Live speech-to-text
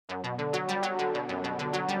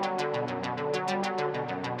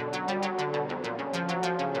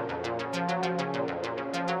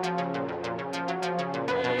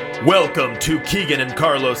Welcome to Keegan and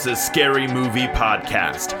Carlos' Scary Movie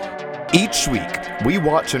Podcast. Each week, we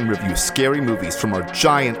watch and review scary movies from our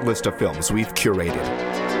giant list of films we've curated.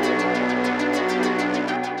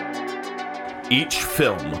 Each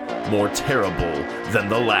film more terrible than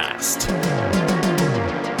the last.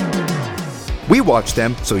 We watch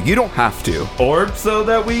them so you don't have to, Or so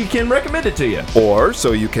that we can recommend it to you. or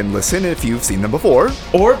so you can listen if you've seen them before.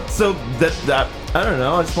 Or so that I don't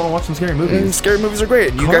know, I just want to watch some scary movies. And scary movies are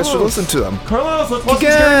great. You guys should listen to them. Carlos, let's watch some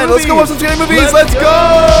Again, scary movies. let's go watch some scary movies. Let's go!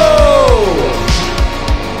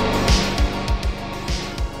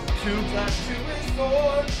 2 + 2 is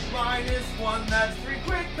 4, minus 1, that's 3,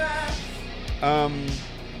 quick math.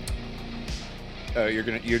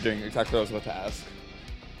 You're doing exactly what I was about to ask.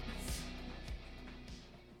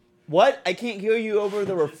 What? I can't hear you over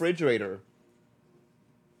the refrigerator.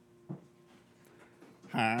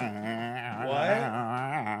 What?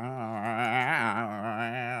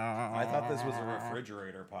 I thought this was a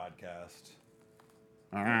refrigerator podcast.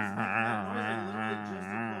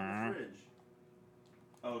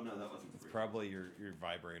 Oh no, that wasn't It's probably your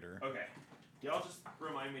vibrator. Okay. Y'all just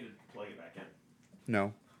remind me to plug it back in.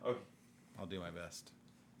 No. Okay. I'll do my best.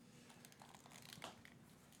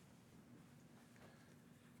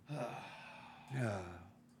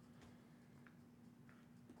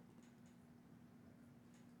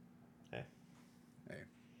 Hey. Hey.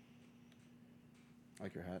 I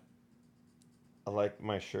like your hat. I like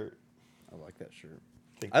my shirt. I like that shirt.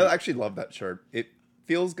 Thank I you. actually love that shirt. It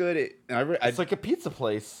feels good. It's like a pizza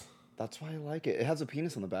place. That's why I like it. It has a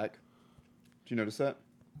penis on the back. Did you notice that?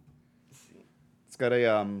 It's got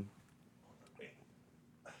a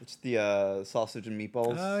it's the sausage and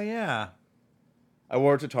meatballs. Oh yeah. I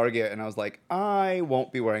wore it to Target and I was like, I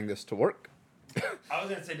won't be wearing this to work. I was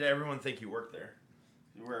gonna say, did everyone think you worked there?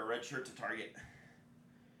 You wear a red shirt to Target.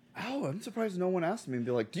 Oh, I'm surprised no one asked me and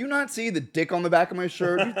be like, do you not see the dick on the back of my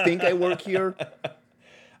shirt? You think I work here?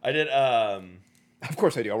 I did. Of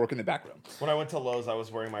course I do. I work in the back room. When I went to Lowe's, I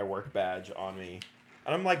was wearing my work badge on me.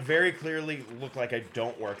 And I'm like very clearly look like I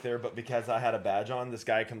don't work there, but because I had a badge on, this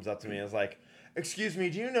guy comes up to me and is like, excuse me,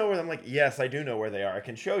 do you know where I'm like, yes, I do know where they are. I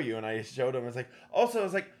can show you. And I showed him. I was like, also, I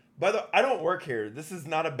was like, by the way, I don't work here. This is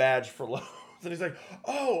not a badge for Lowe's. And he's like,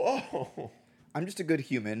 oh. I'm just a good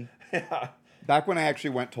human. Yeah. Back when I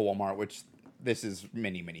actually went to Walmart, which this is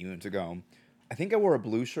many, many moons ago, I think I wore a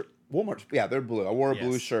blue shirt. Walmart, yeah, they're blue. I wore a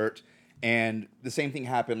blue shirt, and the same thing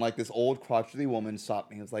happened. Like, this old crotchety woman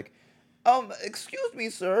stopped me and was like, excuse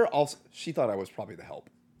me, sir. Also, she thought I was probably the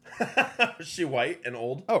help. Is she white and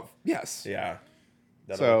old? Oh, yes. Yeah.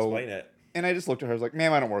 That'll explain it. And I just looked at her. I was like,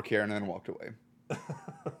 ma'am, I don't work here, and then walked away.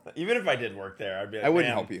 Even if I did work there, I'd be like, I wouldn't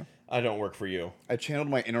 "Ma'am, help you. I don't work for you." I channeled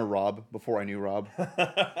my inner Rob before I knew Rob,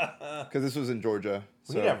 because this was in Georgia.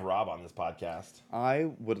 We So need to have Rob on this podcast.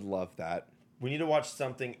 I would love that. We need to watch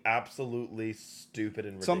something absolutely stupid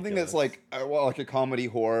and ridiculous. Something that's like a comedy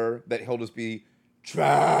horror that he'll just be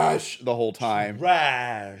trash the whole time.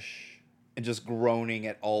 Trash. And just groaning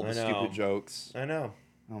at all the I know. stupid jokes. I know.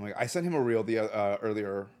 Oh my God. I sent him a reel the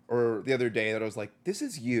other day that I was like, this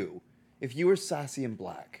is you. If you were sassy and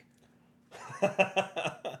black.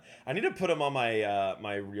 I need to put him on my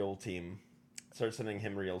my reel team. Start sending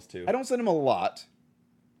him reels too. I don't send him a lot.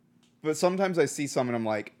 But sometimes I see some and I'm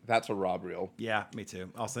like, that's a Rob reel. Yeah, me too.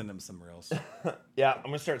 I'll send him some reels. Yeah, I'm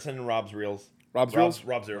gonna start sending Rob's reels. Rob's reels?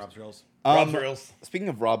 Rob's reels. Rob's reels. Rob's reels. Speaking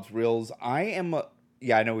of Rob's reels, I am...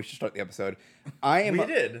 yeah, I know we should start the episode. I am... We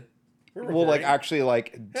did. We're Well, like, recording. actually,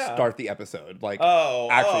 like, Yeah. start the episode. Like, actually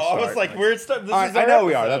actually I was start. like, we're start. This I is our know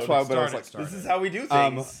we are. episode. That's why. But I was like, This is how we do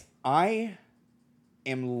things. I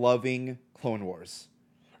am loving Clone Wars.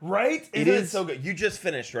 Right? It Isn't it is- so good. You just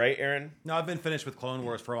finished, right, Aaron? No, I've been finished with Clone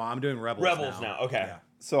Wars for a while. I'm doing Rebels now. Okay. Yeah.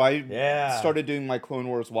 So I Yeah. started doing my Clone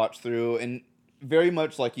Wars watch through, and very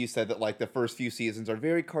much like you said that like the first few seasons are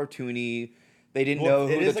very cartoony. They didn't know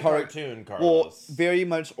who it is the a target. cartoon, Well, Carlos. very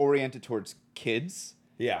much oriented towards kids.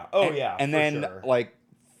 Yeah. Oh, And- yeah. And for then sure. like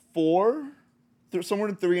somewhere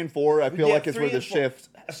in 3 and 4, I feel Yeah, like is 3 where the and 4 shift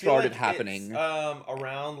I feel started like happening. It's,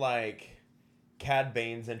 around like Cad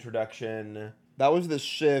Bane's introduction. That was the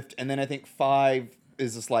shift, and then I think 5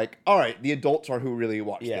 is just like, all right, the adults are who really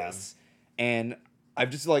watch Yeah. this, and I'm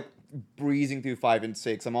just like breezing through 5 and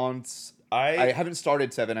 6. I'm on. I haven't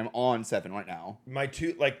started 7. I'm on 7 right now. My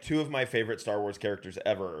two of my favorite Star Wars characters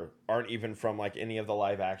ever aren't even from like any of the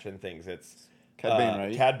live action things. It's Cad Bane,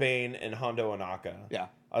 right? Cad Bane and Hondo Ohnaka. Yeah.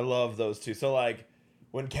 I love those two. So like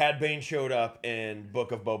when Cad Bane showed up in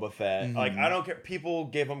Book of Boba Fett, like I don't care. People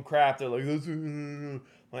gave him crap. They're like,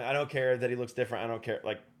 like, I don't care that he looks different. I don't care.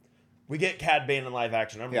 Like We get Cad Bane in live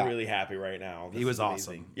action. I'm Yeah. really happy right now. This He was is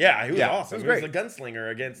amazing. awesome. Yeah, he was Yeah, awesome. he was He was a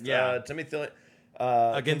gunslinger against Timothy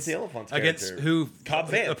Against the Elephant's against character. who? Cobb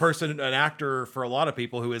Vanth. A person, an actor for a lot of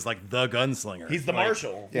people who is like the gunslinger. He's the Like,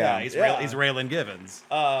 marshal. Yeah. he's Yeah. he's Raylan Givens.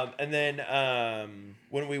 And then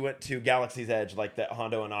when we went to Galaxy's Edge, like that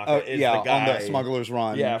Hondo Anaka Oh, is yeah, the guy. on the Smuggler's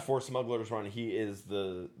Run. Yeah, for Smuggler's Run, he is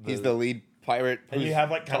He's the lead pirate. And you who's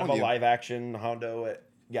have like kind of a telling you. live action Hondo at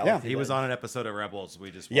Galaxy's He was Edge. on an episode of Rebels we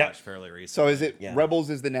just Yeah. watched fairly recently. So is it Yeah. Rebels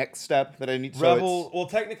is the next step that I need? So Rebel. Well,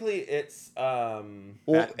 technically, it's Well,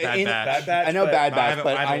 Bad in- Batch. Bad Batch. I know but Bad I Batch, haven't-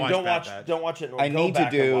 but I haven't I watched don't Bad watch. Batch. Don't watch it. I Go need to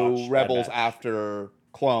back and watch do Bad Rebels Batch. after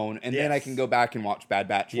Clone, and then I Yes. can go back and watch Bad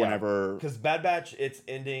Batch whenever. Because Bad Batch, it's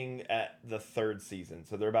ending at the 3rd season,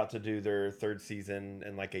 so they're about to do their 3rd season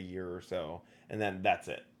in like a year or so, and then that's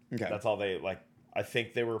it. Okay. That's all they like. I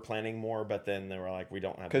think they were planning more, but then they were like, we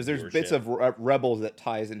don't have Because the there's bits viewership. of Rebels that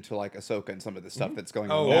ties into like Ahsoka and some of the stuff that's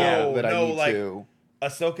going on Oh, now yeah. that I No, need like- to.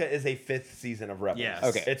 Ahsoka is a 5th season of Rebels. Yes.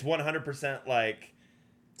 Okay. It's 100% like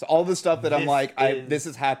So all the stuff that I'm This like, is- this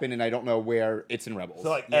has happened and I don't know where it's in Rebels. so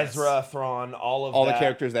like Yes. Ezra, Thrawn, all of all that. the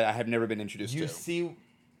characters that I have never been introduced You to. see,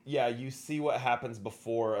 you see what happens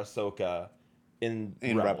before Ahsoka in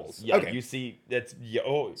Rebels. Yeah, Okay. you see it's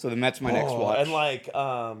oh. So then that's my next watch. And like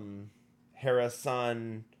Hera's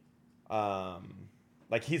son,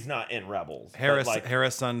 like he's not in Rebels. but, like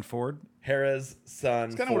Harrison Ford. Hera's son.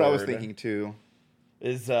 That's kind of what I was Ford thinking too.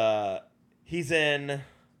 Is he's in.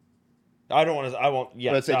 I don't want to. I won't.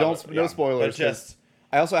 Yeah. But I'd say no spoilers. But just.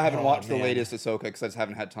 I also haven't Oh, watched the man. latest Ahsoka because I just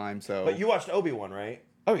haven't had time. So. But you watched Obi-Wan, right?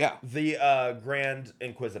 Oh yeah. The Grand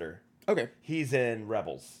Inquisitor. Okay. He's in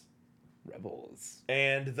Rebels. Rebels.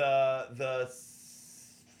 And the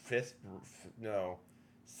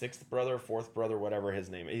sixth brother, fourth brother, whatever his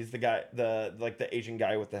name is. He's the guy, the Asian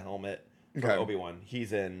guy with the helmet from Okay. Obi-Wan.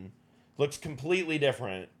 He's in. Looks completely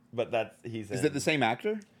different, but he's in. Is it the same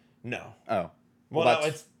actor? No. Oh. Well, no, that's-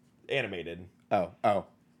 it's animated. Oh.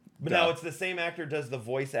 But Duh. no, it's the same actor does the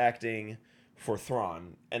voice acting for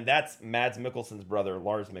Thrawn, and that's Mads Mikkelsen's brother,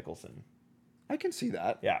 Lars Mikkelsen. I can see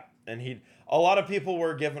that. Yeah, and a lot of people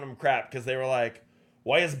were giving him crap because they were like,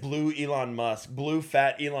 "Why is blue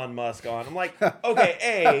fat Elon Musk on?" I'm like,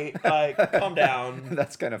 okay, like, calm down.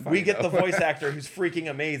 That's kind of funny. We get though. the voice actor who's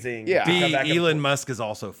freaking amazing. Yeah. to come back and- Elon Musk is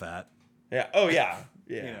also fat. Yeah. Oh yeah.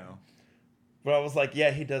 Yeah. You know. But I was like,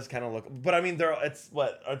 yeah, he does kind of look. But I mean,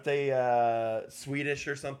 aren't they Swedish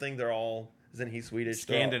or something? They're all. Isn't he Swedish?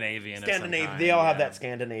 Scandinavian. of some Scandinavian. kind, They all have yeah. that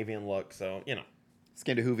Scandinavian look. So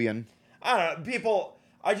Scandinavian. I don't know. People,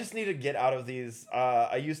 I just need to get out of these.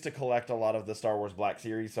 I used to collect a lot of the Star Wars Black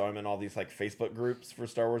Series, so I'm in all these like Facebook groups for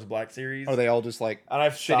Star Wars Black Series. Are they all just like And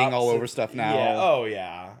I've shitting stopped all since- over stuff now? Yeah. Oh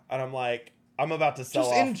yeah. And I'm like, I'm about to sell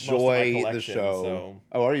Just off enjoy most of my the collection, show. So.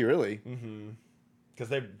 Oh, are you really? Because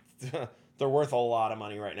they're worth a lot of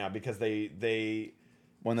money right now because they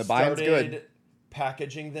When the buying's started good.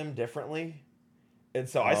 packaging them differently. And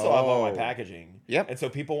so I still have all my Oh. packaging. Yep. And so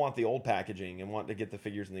people want the old packaging and want to get the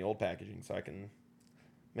figures in the old packaging so I can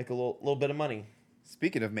make a little bit of money.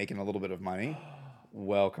 Speaking of making a little bit of money,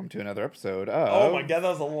 welcome to another episode of... Oh my god, that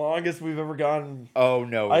was the longest we've ever gone. Oh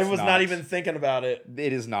no, I it's was not even thinking about it.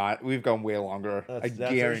 It is not. We've gone way longer. I That's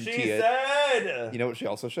what guarantee she it. said. You know what she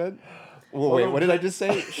also said? Well, wait, what did I just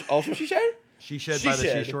say? Also, she said. She shed She by the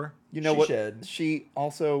shed. seashore. You know She what? said. She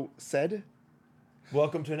also said.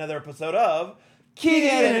 Welcome to another episode of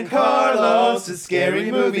Keegan and Carlos, a scary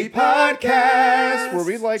movie podcast, where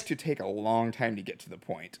we like to take a long time to get to the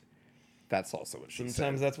point. That's also what she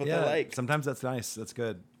Sometimes said. that's what Yeah. they like. Sometimes that's nice. That's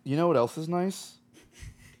good. You know what else is nice?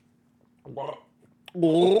 What? Just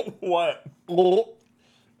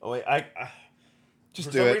Oh wait, for do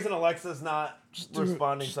some it. reason Alexa's not do it.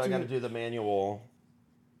 responding, Just so I do got to it. do the manual.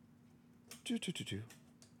 Do.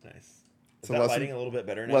 Nice. Is So that less lighting a little bit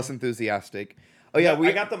better now? Less enthusiastic. Oh yeah,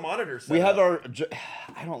 I got the monitor set we have up. our.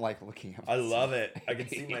 I don't like looking at. I myself. love it. I can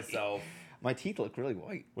see myself. My teeth look really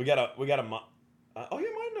white. We got a oh yeah, mine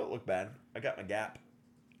don't look bad. I got my gap.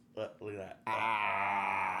 Look at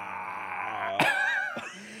that.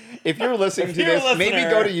 If you're listening If to you're this, a maybe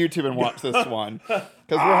listener- go to YouTube and watch this one because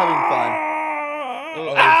we're having fun.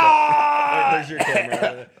 Oh, there's your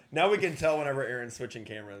camera. Now we can tell whenever Aaron's switching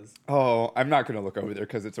cameras. Oh, I'm not going to look over there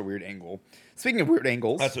because it's a weird angle. Speaking of weird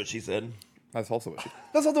angles, That's what she said. that's also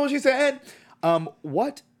what she said.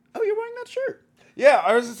 What? Oh, you're wearing that shirt. Yeah,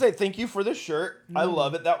 I was gonna say thank you for this shirt. I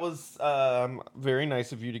love it. That was very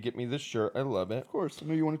nice of you to get me this shirt. I love it. Of course, I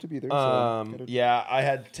knew you wanted to be there. So Yeah, I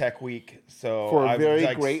had Tech Week, so for a I very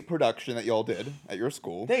like, great production that y'all did at your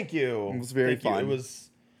school. Thank you. It was very Thank you. fun. It was.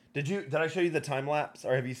 Did I show you the time lapse,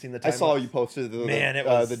 or have you seen the time? I saw lapse? you posted the Man, it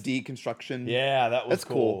was- the deconstruction. Yeah, that was That's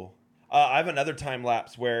cool. I have another time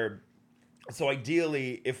lapse where, so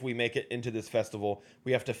ideally, if we make it into this festival,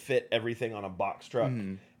 we have to fit everything on a box truck,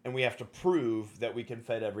 and we have to prove that we can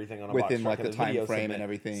fit everything on a box Within, truck like, the time frame and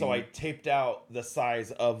everything. So I taped out the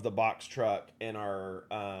size of the box truck in our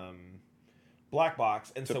black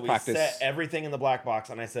box, and To so we practice. set everything in the black box,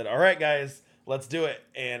 and I said, all right, guys, let's do it.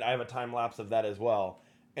 And I have a time lapse of that as well.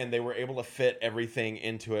 And they were able to fit everything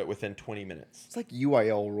into it within 20 minutes. It's like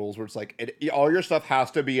UIL rules where it's like all your stuff has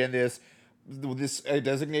to be in this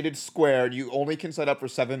designated square. And you only can set up for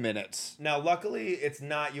 7 minutes. Now, luckily, it's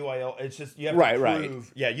not UIL. It's just you have Right, to right.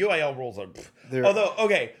 prove. Yeah, UIL rules are. They're- Although,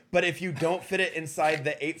 okay, but if you don't fit it inside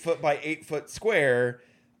the 8 foot by 8 foot square,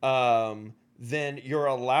 then you're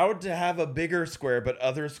allowed to have a bigger square, but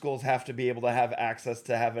other schools have to be able to have access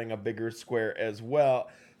to having a bigger square as well.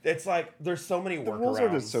 It's like there's so many workarounds. rules are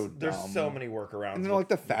just so There's dumb. so many workarounds. And they're like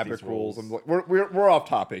the with fabric these rules. rules. I'm like, we're off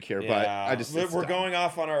topic here, but Yeah. I just we're it's dumb. going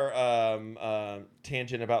off on our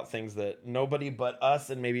tangent about things that nobody but us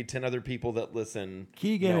and maybe 10 other people that listen.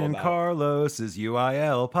 Keegan know and about. Carlos's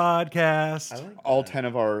UIL podcast. I like all that. 10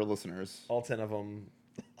 of our listeners. All 10 of them.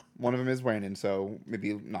 One of them is Brandon, so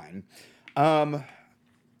maybe 9.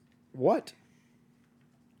 What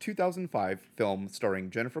 2005 film starring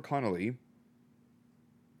Jennifer Connelly?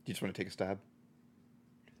 Do you just want to take a stab?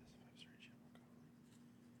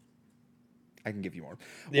 I can give you more.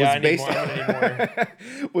 Yeah, I need more. I'm gonna need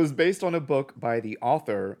more. Was based on a book by the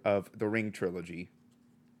author of the Ring trilogy.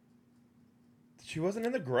 She wasn't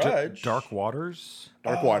in The Grudge. Dark Waters.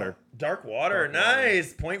 Dark Water. Dark Water.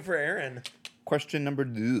 Nice. Point for Aaron. Question number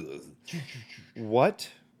 2. What?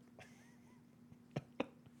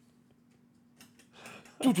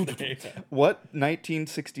 What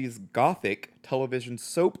 1960s Gothic television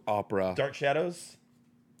soap opera Dark Shadows.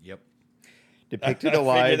 Yep. depicted I the figured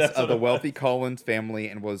lives that's of what the it wealthy Collins family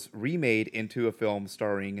and was remade into a film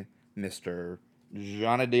starring Mr.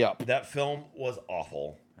 Johnny Depp? That film was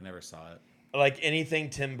awful. I never saw it. Like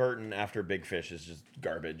anything Tim Burton after Big Fish is just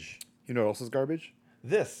garbage. You know what else is garbage?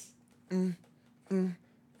 This.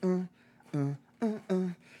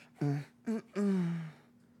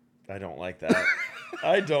 I don't like that.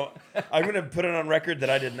 I don't. I'm going to put it on record that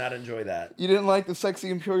I did not enjoy that. You didn't like the sexy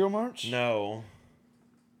Imperial March? No.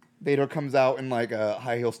 Vader comes out in like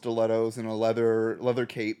high heel stilettos and a leather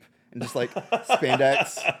cape and just like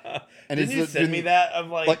spandex. And Didn't you send me that? I'm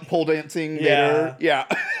like pole dancing Yeah. Vader? Yeah.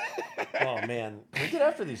 Oh man, can we get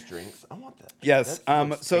after these drinks? I want that. Yes. That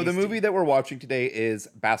looks So the tasty. movie that we're watching today is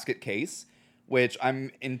Basket Case, which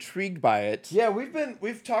I'm intrigued by it. Yeah,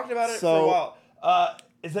 we've talked about it for a So- while.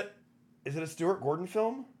 Is it a Stuart Gordon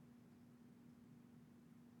film?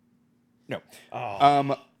 No.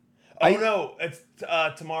 Oh, I- no, it's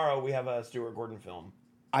tomorrow. We have a Stuart Gordon film.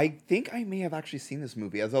 I think I may have actually seen this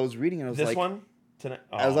movie. As I was reading, I was This like, one tonight.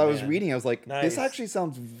 as Oh, I was man. reading, I was like, Nice. this actually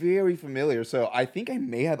sounds very familiar. So I think I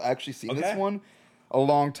may have actually seen this Okay. one a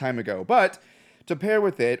long time ago. But to pair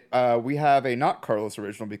with it, we have a not Carlos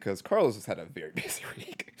original because Carlos has had a very busy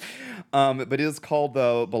week. But it is called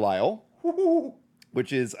the Belial,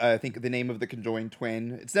 which is, I think, the name of the conjoined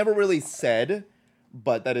twin. It's never really said,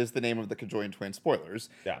 but that is the name of the conjoined twin. Spoilers.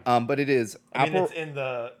 Yeah. But it is I mean, Apple. it's in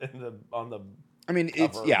the on the. I mean,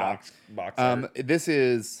 it's cover yeah. box art. This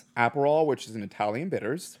is Aperol, which is an Italian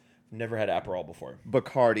bitters. Never had Aperol before.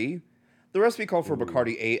 Bacardi. The recipe called for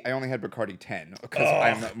Bacardi 8. I only had Bacardi 10 because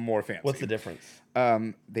I'm more fancy. What's the difference?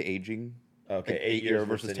 The aging. Okay, Like 8 years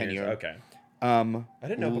versus 10 years. year. Okay, I I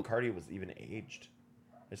didn't know Bacardi was even aged.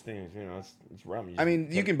 This thing is, it's rum. I mean,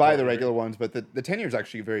 you can buy the regular ones, but the 10 year is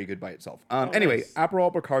actually very good by itself. Anyway, nice.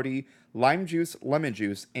 Aperol, Bacardi, lime juice, lemon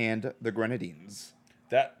juice, and the grenadines.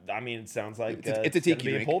 That it sounds like It's a gonna tiki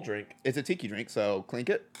be drink. a pull drink. It's a tiki drink, so clink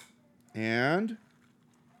it. And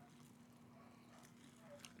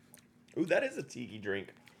Ooh, that is a tiki drink.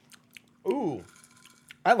 Ooh,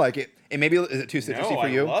 I like it. And maybe, is it too citrusy no, for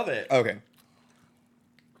you? I love it. Okay.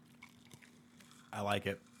 I like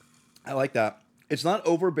it. I like that. It's not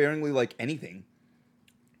overbearingly like anything.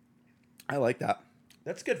 I like that.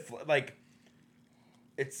 That's good. Like,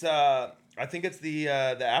 it's I think it's the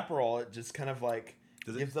Aperol. It just kind of like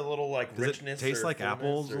gives a little like Does richness. it taste or like fullness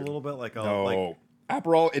apples or- a little bit? Like a No, like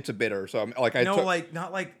Aperol, it's a bitter. So I'm like, no, took like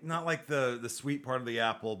not like the sweet part of the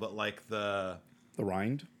apple, but like the the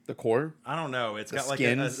rind, the core. I don't know. It's The got like a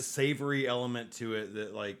skins. savory element to it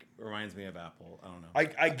that like reminds me of apple. I don't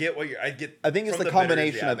know. I get what you're. I get. I think it's from the bitters,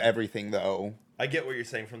 combination yeah. of everything, though. I get what you're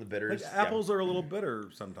saying from the bitters. Like yeah. apples are a little bitter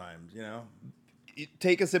sometimes, you know.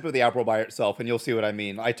 Take a sip of the Aperol by itself, and you'll see what I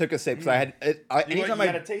mean. I took a sip because I had. You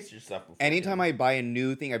gotta taste your stuff. Before, Anytime I buy a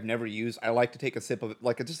new thing I've never used, I like to take a sip of it,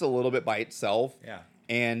 like just a little bit by itself. Yeah.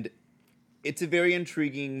 And it's a very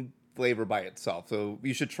intriguing flavor by itself. So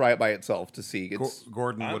you should try it by itself to see. It's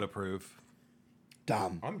Gordon would approve.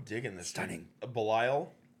 dumb. I'm digging this. Stunning.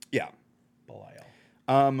 Belial. Yeah. Belial.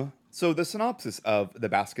 So the synopsis of The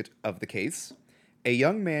Basket of the Case. A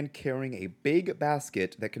young man carrying a big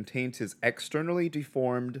basket that contains his externally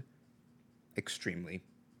deformed... Extremely.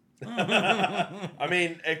 I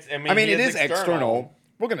mean, it is external.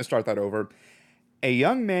 We're going to start that over. A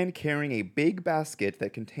young man carrying a big basket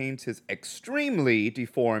that contains his extremely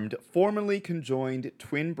deformed, formerly conjoined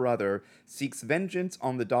twin brother seeks vengeance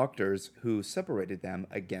on the doctors who separated them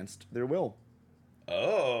against their will.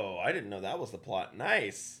 Oh, I didn't know that was the plot.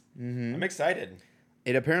 Nice. Mm-hmm. I'm excited.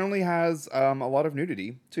 It apparently has a lot of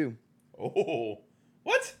nudity, too. Oh,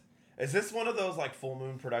 what? Is this one of those like full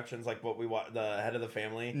moon productions, like what we watch, The Head of the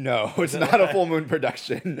Family? No, it's not a full moon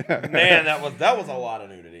production. Man, that was a lot of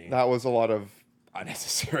nudity. That was a lot of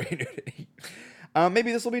unnecessary nudity.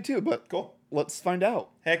 Maybe this will be too, but cool. Let's find out.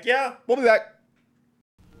 Heck yeah. We'll be back.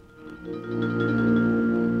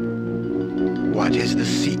 What is the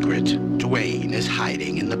secret Dwayne is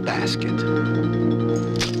hiding in the basket?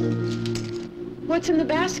 What's in the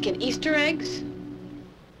basket? Easter eggs?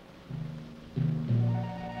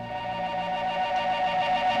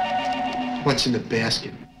 What's in the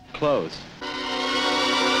basket? Clothes.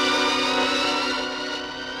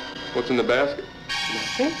 What's in the basket?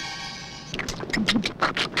 Nothing.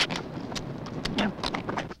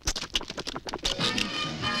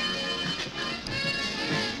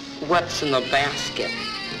 What's in the basket?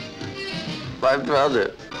 My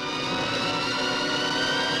brother.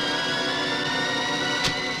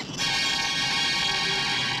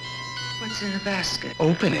 What's in the basket?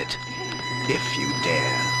 Open it, if you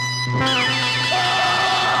dare.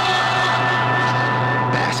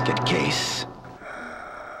 Basket case.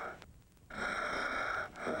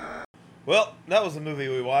 Well, that was the movie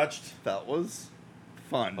we watched. That was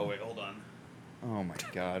fun. Oh wait, hold on. Oh my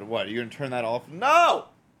god. What? Are you going to turn that off? No!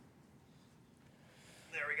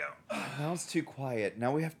 There we go. That was too quiet.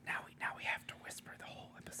 Now we have to whisper the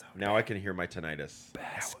whole episode. Now I can hear my tinnitus.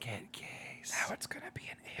 Basket case. Now it's going to be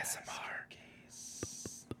an ASMR.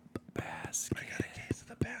 Basket. I got a case of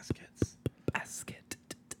the baskets. Basket.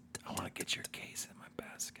 I want to get your case in my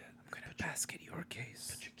basket. I'm going to basket your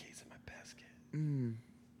case. Put your case in my basket.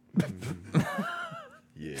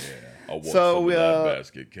 Yeah. I want So, that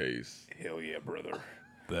basket case. Hell yeah, brother.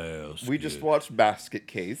 Basket. We just watched Basket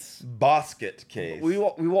Case. Basket case. We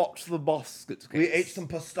watched the Basket Case. We ate some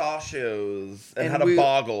pistachios and, And had a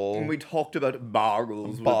boggle. And we talked about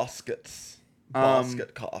boggles. baskets.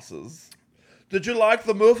 Basket causes. Did you like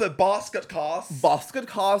the movie Basket Case? Basket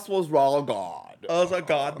Case was real good. Oh my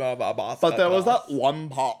god, Mama, Basket But there was Case. that one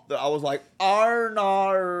part that I was like,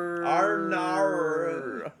 Arnar.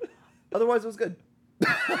 Arnar. Otherwise, it was good.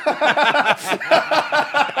 I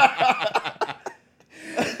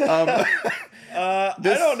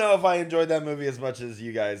don't know if I enjoyed that movie as much as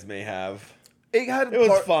you guys may have. It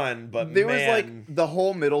was fun, but there man. was like the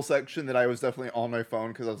whole middle section that I was definitely on my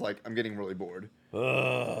phone because I was like, I'm getting really bored.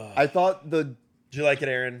 Ugh. I thought the Did you like it,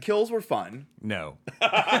 Aaron? kills were fun. No.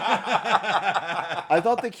 I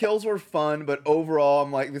thought the kills were fun, but overall,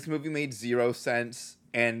 I'm like, this movie made 0 sense,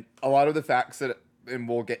 and a lot of the facts that, and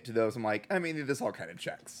we'll get to those. I'm like, I mean, this all kind of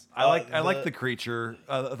checks. I like the creature.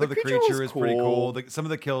 I thought the creature creature was was pretty cool. cool. Some of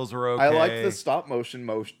the kills were okay. I liked the stop motion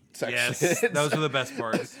section. Yes, those were the best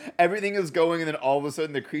parts. Everything is going, and then all of a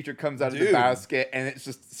sudden, the creature comes out of the Dude. basket, and it's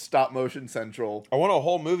just stop motion central. I want a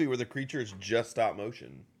whole movie where the creature is just stop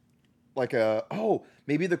motion. Like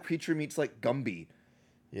maybe the creature meets like Gumby.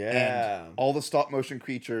 Yeah. And all the stop motion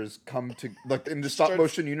creatures come to like in the stop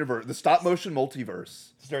motion universe, the stop motion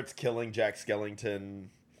multiverse. Starts killing Jack Skellington.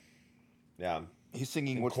 Yeah. He's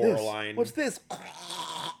singing And what's Coraline. this? What's this?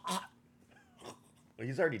 Well,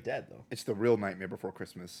 he's already dead, though. It's the real Nightmare Before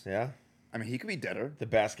Christmas. Yeah. I mean, he could be deader. The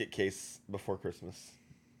basket case before Christmas.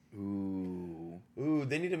 Ooh. Ooh,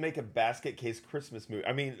 they need to make a basket case Christmas movie.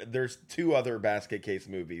 I mean, there's 2 other basket case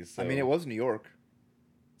movies. So I mean, it was New York.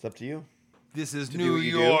 It's up to you. This is do New what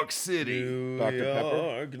you do. York City. New Dr. Pepper.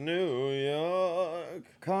 York, New York.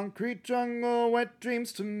 Concrete jungle, wet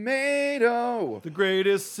dreams, tomato. The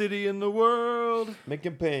greatest city in the world.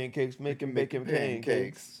 Making pancakes, making bacon pancakes.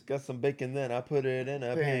 pancakes. Got some bacon, then I put it in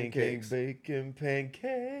a pancake. Pancakes. Bacon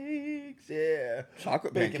pancakes, yeah.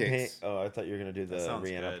 Chocolate Bacon pancakes. Oh, I thought you were gonna do the sounds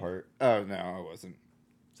Rihanna good. part. Oh, no, I wasn't.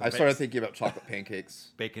 So I started thinking about chocolate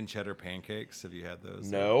pancakes. Bacon cheddar pancakes. Have you had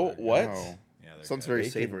those? No, They're good. what? No. Yeah, they're Sounds good. very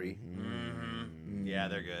Bacon. savory. Yeah,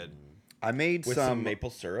 they're good. I made With some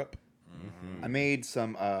maple syrup. I made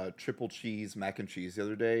some triple cheese mac and cheese the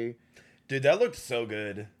other day. Dude, that looked so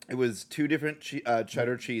good. It was 2 different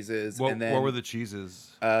cheddar cheeses, What, and then what were the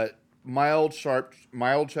cheeses? mild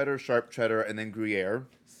cheddar, sharp cheddar, and then Gruyere.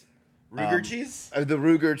 Ruger cheese? The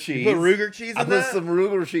Ruger cheese. You put Ruger cheese in I put that? some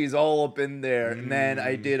Ruger cheese all up in there. And then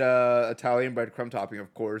I did Italian breadcrumb topping,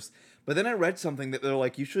 of course. But then I read something that they're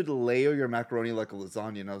like, you should layer your macaroni like a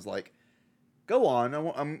lasagna. And I was like, go on.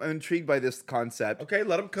 I'm intrigued by this concept. Okay,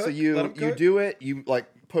 let them cook. So you Let 'em cook. do it. You like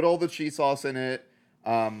put all the cheese sauce in it.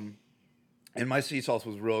 And my cheese sauce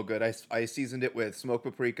was real good. I seasoned it with smoked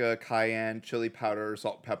paprika, cayenne, chili powder,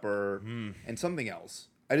 salt, pepper, and something else.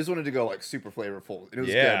 I just wanted to go like super flavorful. It was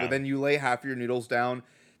good. But then you lay half your noodles down,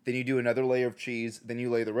 then you do another layer of cheese, then you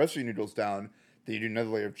lay the rest of your noodles down, then you do another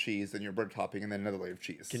layer of cheese, then your bread topping, and then another layer of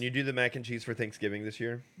cheese. Can you do the mac and cheese for Thanksgiving this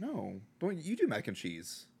year? No, don't you do mac and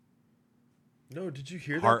cheese? No, did you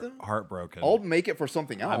hear that though? Heartbroken. I'll make it for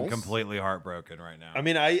something else. I'm completely heartbroken right now. I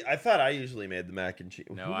mean, I thought I usually made the mac and cheese.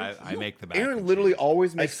 No, I make the mac Aaron and literally cheese.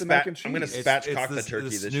 always makes the mac and cheese. I'm gonna It's- spatchcock it's the turkey the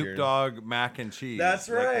this Snoop year. Dogg mac and cheese. That's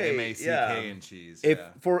like right, MACK yeah. and cheese. If yeah.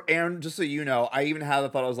 for Aaron, just so you know, I even had the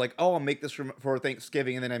thought I was like, "Oh, I'll make this for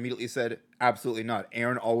Thanksgiving," and then I immediately said, "Absolutely not."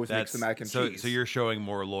 Aaron always makes the mac and cheese. So you're showing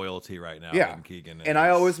more loyalty right now yeah, than Keegan. and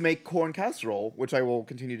I is. always make corn casserole, which I will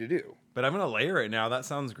continue to do. But I'm gonna layer it now. That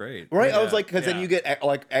sounds great. Right? I was Yeah, like, because then yeah. you get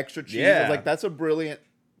like extra cheese. I Yeah. was like, that's a brilliant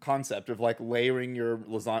concept of like layering your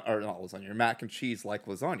lasagna or not lasagna, your mac and cheese like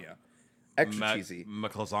lasagna, extra cheesy.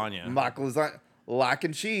 McLasagna. Mac lasagna, lack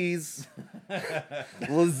and cheese,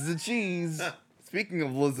 Liz cheese. Speaking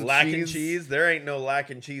of Liz Lack cheese, and cheese? There ain't no lack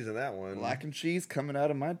and cheese in that one. lack and cheese coming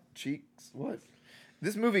out of my cheeks. What?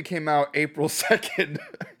 This movie came out April 2nd,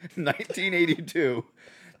 1982.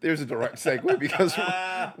 There's a direct segue because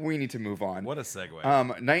we need to move on. What a segue.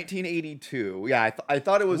 1982. Yeah, I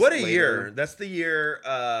thought it was. What a later. year. That's the year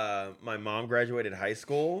my mom graduated high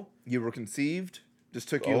school. You were conceived. Just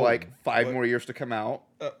took you Oh, like 5 what? more years to come out.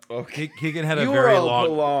 Okay. Keegan had a You were very a long.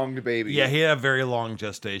 prolonged baby. Yeah, he had a very long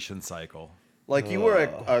gestation cycle. Like you were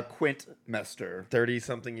a quintmester.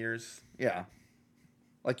 30-something years. Yeah.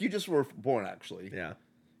 Like you just were born actually. Yeah.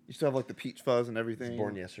 You still have like the peach fuzz and everything.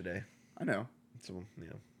 Born yesterday. I know. So,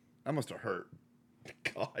 yeah. That must have hurt.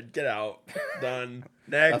 God, get out. Done.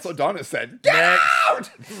 Next. That's what Donna said. Get Next. out!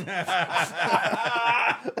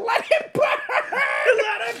 Let it burn!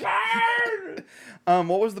 Let it burn!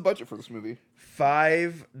 What was the budget for this movie?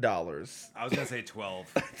 $5. I was gonna say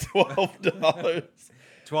 12. $12.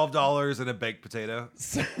 $12 and a baked potato.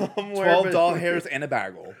 Somewhere $12 and a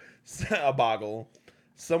bagel. a boggle.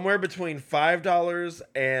 Somewhere between $5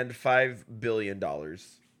 and $5 billion.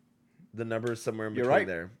 The number is somewhere in You're between right.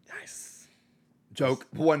 there. Nice. Joke.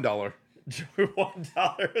 $1. $1.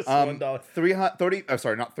 $1. 330. Oh,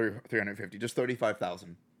 sorry, not 350. Just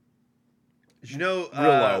 35,000. Did you know Real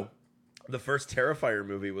low, the first Terrifier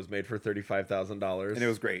movie was made for $35,000? and it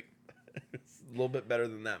was great. It's a little bit better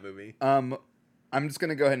than that movie. I'm just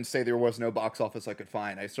gonna go ahead and say there was no box office I could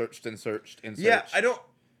find. I searched and searched and searched. Yeah, I don't.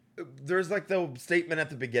 There's like the statement at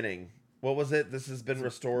the beginning. What was it? This has been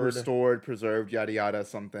restored, preserved, yada yada,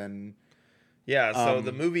 something. Yeah, so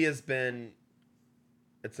the movie has been.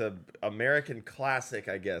 It's a American classic,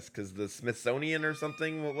 I guess, because the Smithsonian or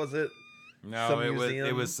something. What was it? No, Some it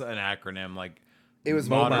museum? was an acronym like It was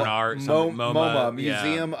modern MoMA. art. some- MoMA, yeah.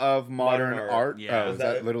 Museum of Modern Modern Art. Art. Yeah. Oh, Is is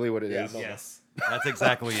that that- literally what it yeah, is? MoMA. Yes, that's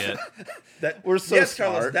exactly it. That We're so yes,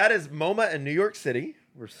 Carlos. smart. That is MoMA in New York City.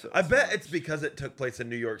 We're so. I bet it's because it took place in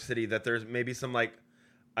New York City that there's maybe some like,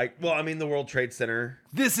 the World Trade Center.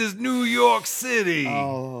 This is New York City.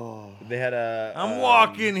 Oh, They had a. I'm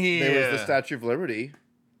walking here. there was the Statue of Liberty,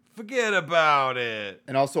 Forget about it.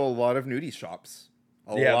 and also a lot of nudie shops.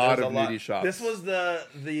 A Yeah, lot there's of nudie shops. This was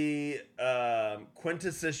the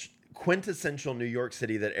quintessential New York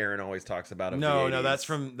City that Aaron always talks about. Of No, the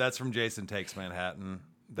 80s. that's from Jason Takes Manhattan.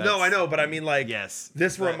 No, I know, but I mean, like, yes.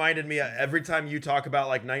 This But- reminded me every time you talk about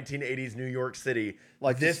like 1980s New York City.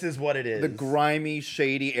 Like this is what it is. the grimy,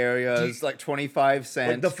 shady areas, like 25 cents.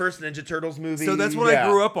 like the first Ninja Turtles movie. So that's what Yeah. I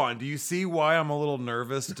grew up on. Do you see why I'm a little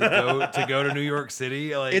nervous to go to New York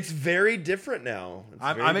City? Like It's very different now. It's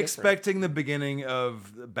I'm very different. expecting the beginning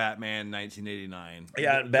of Batman 1989.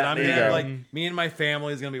 Yeah, That I'm Batman. gonna, like me and my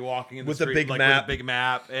family is gonna be walking in the With a street, big like, map. with a big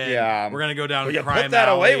map, and Yeah. we're gonna go down Well, you Crime put that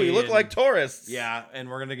away. Alley We look and- like tourists. yeah, and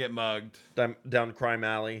we're gonna get mugged. Down Crime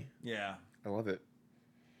Alley. Yeah, I love it.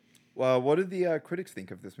 Well, what did the critics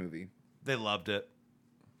think of this movie? they loved it.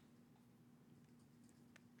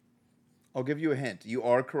 I'll give you a hint. You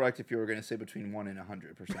are correct if you were going to say between 1 and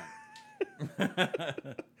 100%.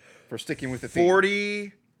 For sticking with the theme.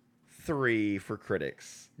 43 for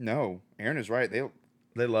critics. No, Aaron is right. They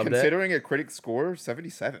loved it. Considering a critic score,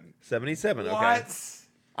 77. 77. Okay. What?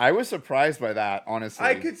 I was surprised by that, honestly.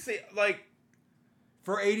 I could see like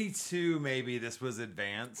For 82, maybe this was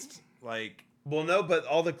advanced. Like, Well, no, but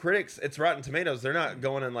all the critics, it's Rotten Tomatoes. They're not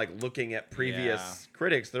going and like looking at previous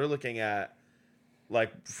critics. They're looking at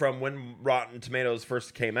like from when Rotten Tomatoes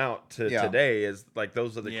first came out to today. Is like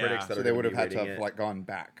those are the critics that So are. they would have gonna had be to rating have it. like gone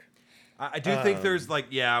back. I do think there's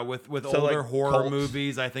like with so, older like, horror cult.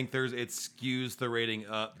 movies, I think it skews the rating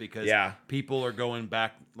up because people are going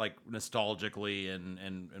back like nostalgically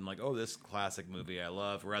and like, oh, this classic movie I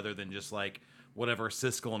love, rather than just like whatever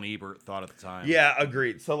Siskel and Ebert thought at the time. Yeah,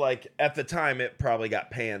 agreed. So like at the time it probably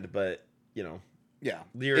got panned, but years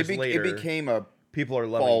later it became a people are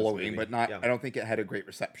loving following, this movie. but not. I don't think it had a great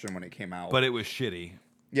reception when it came out. But it was shitty.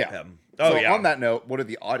 yeah. Oh, So yeah. on that note, what did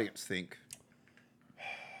the audience think?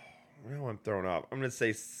 Well, I'm thrown off. I'm gonna say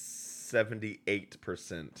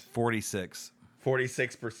 78%, 46.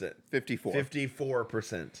 46%, 54.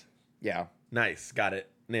 54%. Yeah. Nice, got it,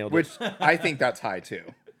 nailed Which it. I think that's high too.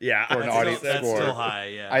 Yeah, for an That's audience still, that's score. still high,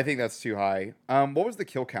 yeah. I think that's too high. What was the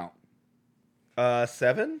kill count?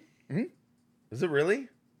 7. Mhm. Is it really?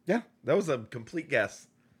 Yeah. That was a complete guess.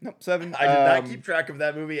 Nope, 7. I did not keep track of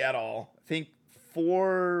that movie at all. I think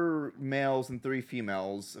 4 males and 3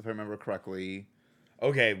 females, if I remember correctly.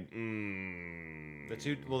 Okay.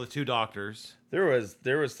 The two doctors. There was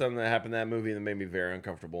something that happened in that movie that made me very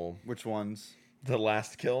uncomfortable. Which ones? The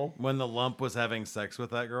last kill. When the lump was having sex with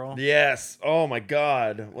that girl. Yes. Oh my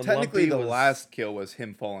God. When Technically, Lumpy the last kill was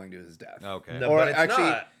him falling to his death. Okay. No, Or but it's actually,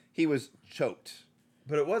 not. he was choked.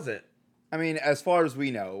 But it wasn't. I mean, as far as we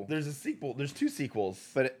know. There's a sequel. There's 2 sequels.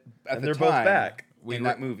 But at And the they're time, both back. in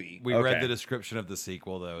that movie. We Okay. read the description of the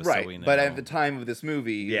sequel, though, Right. so we know. But at the time of this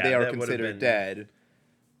movie, Yeah, they are that would've considered been- dead.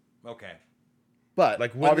 Okay. But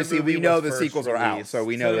Like, when the obviously, we movie know was the first sequels are out, released. so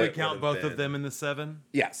we So know do we that. count would've both of been- them in the 7?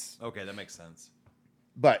 Yes. Okay, that makes sense.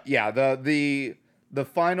 But yeah, the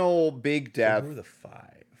final big death. Who were the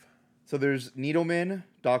 5? So there's Needleman,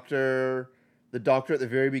 the doctor at the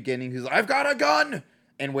very beginning who's like, I've got a gun!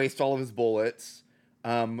 And wastes all of his bullets.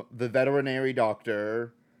 The veterinary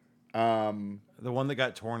doctor. The one that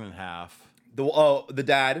got torn in half. The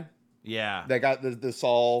dad Yeah. that got the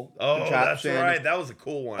saw Oh, that's contraption. right. That was a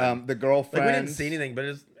cool one. The girlfriend. Like, we didn't see anything, but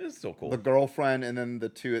it's still cool. The girlfriend, and then the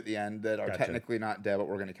 2 at the end that are Gotcha. technically not dead, but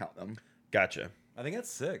we're going to count them. Gotcha. I think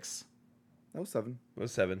that's 6. That was 7. It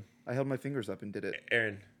was 7. I held my fingers up and did it.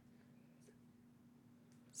 Aaron.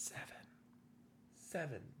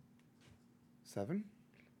 7. 7?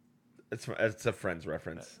 It's a Friends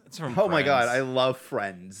reference. It's from Oh my god, Friends. I love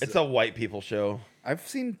Friends. It's a white people show. I've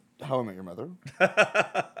seen How I Met Your Mother.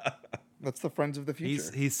 That's the Friends of the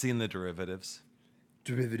Future. He's seen the derivatives.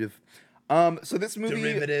 Derivative. So this movie,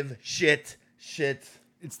 Derivative. Shit.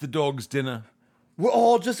 It's the dog's dinner. we're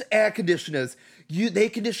all just air conditioners. They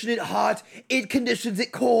condition it hot. It conditions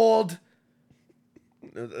it cold.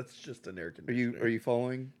 No, that's just an air conditioner. Are you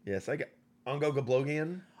following? Yes, I got Ongo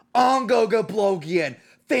Gablogian. Ongo Gablogian,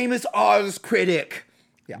 famous artist critic.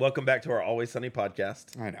 Yeah. Welcome back to our Always Sunny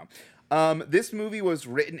podcast. I know. This movie was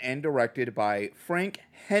written and directed by Frank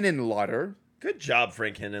Henenlotter. Good job,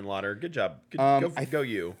 Frank Henenlotter. Good job. Go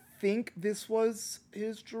you. I think this was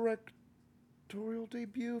his directorial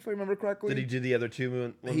debut, if I remember correctly. Did he do the other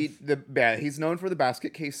 2 ones? He's known for the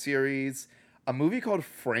Basket Case series, a movie called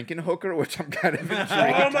Frankenhooker, which I'm kind of intrigued.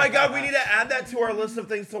 Oh my god, we need to add that to our list of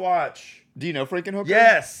things to watch. Do you know Frankenhooker?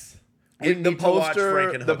 Yes. We The need to watch poster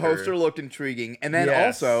Frankenhooker. looked intriguing, and then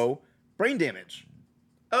Yes. also Brain Damage.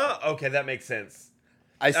 Oh, okay, that makes sense.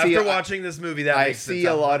 After Watching this movie, that I makes sense. see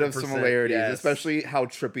a lot of 100%, similarities, yes. especially how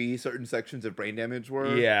trippy certain sections of Brain Damage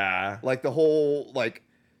were. Yeah. Like the whole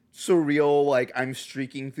surreal, I'm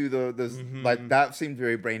streaking through the that seemed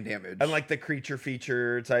very Brain Damage. And like the creature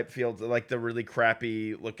feature type fields, like the really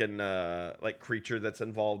crappy looking creature that's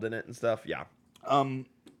involved in it and stuff. Yeah.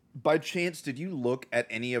 By chance, did you look at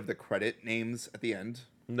any of the credit names at the end?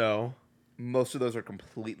 No. Most of those are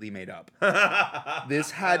completely made up.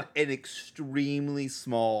 This had an extremely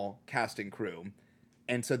small casting crew,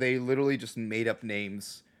 and so they literally just made up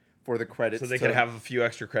names for the credits. So they could have a few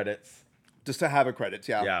extra credits. just to have a credits.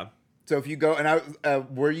 Yeah. Yeah. So if you go and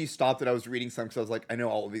where you stopped it, I was reading some because I was like, I know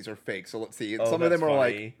all of these are fake. So let's see. Oh, Some of them that's are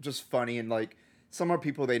funny. like just funny and like some are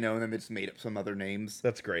people they know and then they just made up some other names.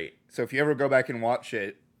 That's great. So if you ever go back and watch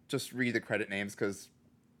it, just read the credit names because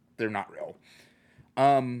they're not real.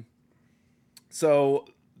 So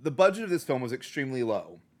the budget of this film was extremely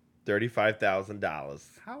low. $35,000.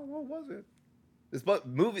 How low was it?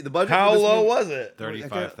 The budget. How for this low movie, was it?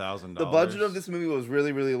 $35,000. The budget of this movie was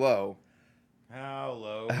really, really low. How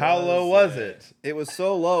low? How low was it? It was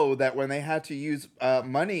so low that when they had to use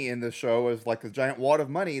money in the show as like a giant wad of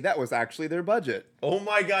money, that was actually their budget. Oh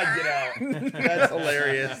my God, get out. That's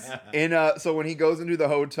hilarious. And so when he goes into the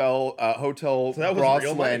hotel So that was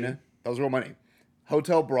real money. Brooklyn, That was real money.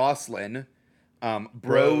 Hotel Broslin,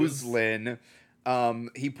 Broslin.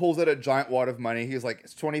 He pulls out a giant wad of money. He's like,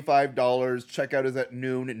 it's $25. Checkout is at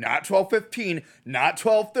noon, not 12:15, not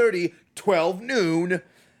 12:30, 12 noon.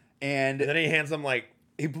 And then he hands him like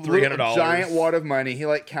he blew a giant wad of money. He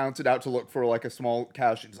like counts it out to look for like a small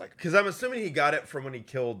cash. He's like, because I'm assuming he got it from when he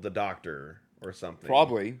killed the doctor or something.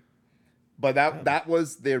 Probably, but that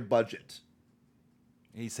was their budget.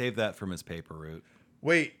 He saved that from his paper route.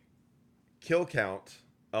 Wait, kill count.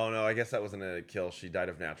 Oh, no, I guess that wasn't a kill. She died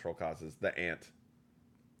of natural causes. The aunt.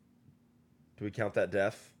 Do we count that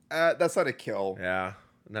death? That's not a kill. Yeah,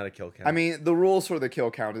 not a kill count. I mean, the rules for the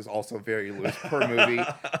kill count is also very loose per movie.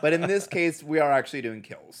 But in this case, we are actually doing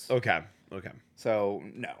kills. Okay. So,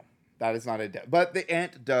 no. That is not a death. But the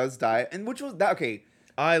aunt does die. And which was that? Okay.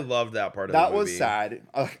 I loved that part of the movie. That was sad.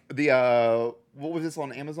 What was this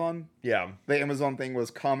on Amazon? Yeah. The Amazon thing was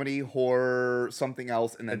comedy, horror, something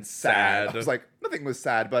else, and then sad. I was like, nothing was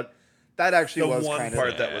sad, but that actually was kind of... the one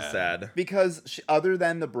part that was sad. Because other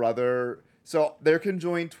than the brother... So they're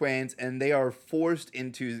conjoined twins, and they are forced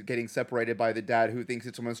into getting separated by the dad, who thinks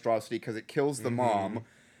it's a monstrosity because it kills the mom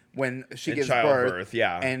when she gives birth.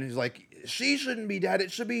 Yeah. And he's like, she shouldn't be dad,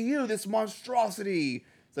 it should be you, this monstrosity.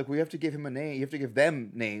 It's like, we have to give him a name. You have to give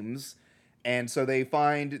them names. And so they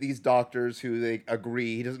find these doctors who they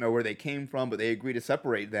agree. He doesn't know where they came from, but they agree to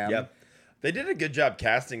separate them. Yep. They did a good job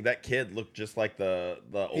casting. That kid looked just like the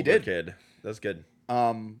older kid. That's good.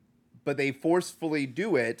 But they forcefully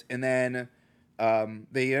do it, and then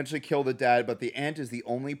they eventually kill the dad, but the aunt is the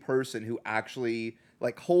only person who actually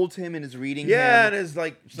like holds him and is reading him. Yeah, and is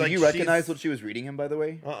like... Do you recognize what she was reading him, by the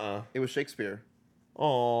way? It was Shakespeare.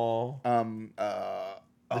 Oh.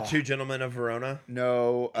 The Two Gentlemen of Verona?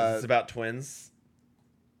 No. It's about twins?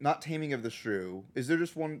 Not Taming of the Shrew. Is there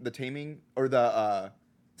just one, the Taming? Or the,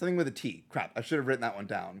 something with a T. Crap, I should have written that one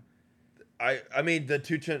down. I mean, the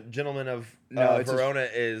Two Gentlemen of Verona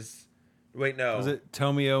is... Wait, no. Was it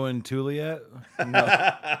Tomeo and Juliet? No.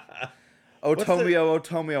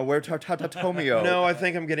 Otomio, where Tomio? No, I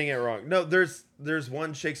think I'm getting it wrong. No, there's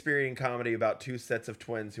one Shakespearean comedy about two sets of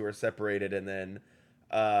twins who are separated, and then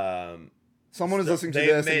someone is listening to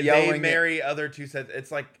this and yelling. They marry other two sets. It's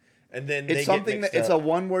like, and then it's something that it's a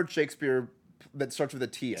one-word Shakespeare that starts with a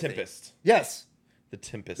T. Tempest. Yes, the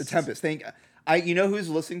Tempest. The Tempest. You know who's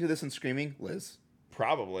listening to this and screaming? Liz.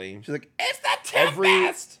 Probably. She's like, it's the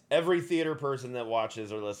Tempest! Every theater person that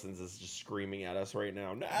watches or listens is just screaming at us right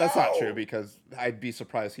now. No! That's not true, because I'd be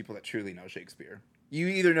surprised people that truly know Shakespeare. You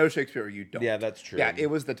either know Shakespeare or you don't. Yeah, that's true. Yeah, it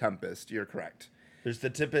was the Tempest. You're correct. There's the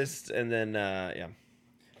Tempest, and then, yeah.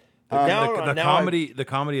 The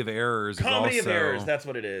Comedy of Errors is Comedy of also Errors, that's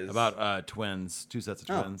what it is. About twins, two sets of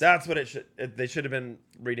twins. That's what it should... They should have been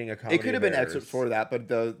reading a Comedy of Errors. It could have been excerpts for that, but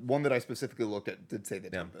the one that I specifically looked at did say the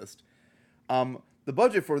Tempest. The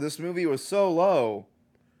budget for this movie was so low.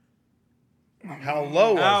 How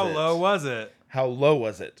low was it? How low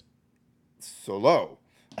was it? So low.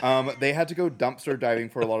 They had to go dumpster diving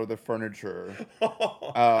for a lot of the furniture.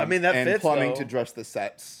 I mean, that and fits, plumbing though. to dress the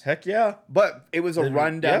sets. Heck yeah. But it was a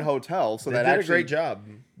rundown hotel, so that did actually a great job.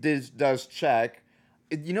 Does check.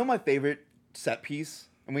 You know my favorite set piece?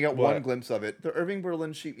 And we got What? one glimpse of it. The Irving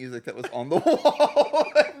Berlin sheet music that was on the wall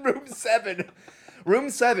in Room 7.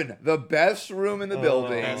 Room 7, the best room in the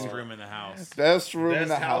building. Best room in the house. Best room in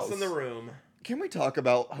the house. Best house in the room. Can we talk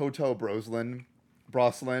about Hotel Broslin?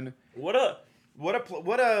 What a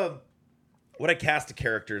cast of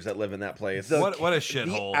characters that live in that place. What a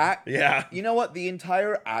shithole. Yeah. You know what? The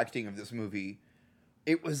entire acting of this movie,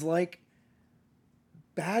 it was like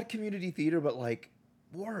bad community theater, but like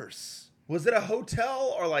worse. Was it a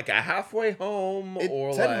hotel or like a halfway home?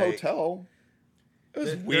 It said hotel. It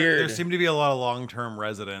was weird. There seemed to be a lot of long-term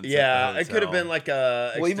residents. Yeah, it could have been like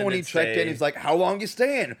a. Well, even when he checked in, he's like, "How long you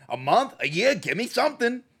staying? A month? A year? Give me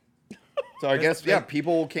something." So I guess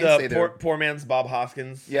people can't stay there. Poor man's Bob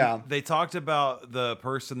Hoskins. Yeah, they talked about the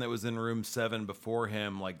person that was in room 7 before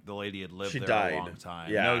him. Like the lady had lived there a long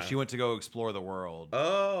time. Yeah. No, she went to go explore the world.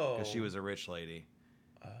 Oh, because she was a rich lady.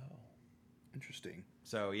 Oh, interesting.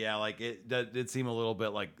 So yeah, like it did seem a little bit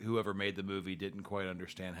like whoever made the movie didn't quite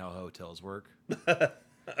understand how hotels work.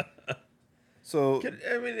 So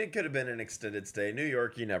it could have been an extended stay. New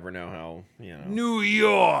York, you never know how. New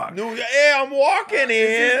York. Hey, I'm walking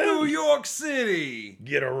in. New York City.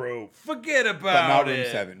 Get a room. Forget about it. But not room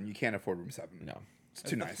 7. You can't afford room 7. No, it's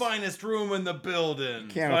too nice. The finest room in the building.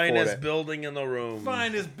 Can't finest afford it. building in the room.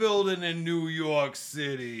 Finest building in New York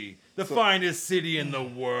City. The finest city in the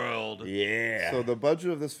world. Yeah. So the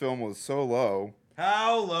budget of this film was so low.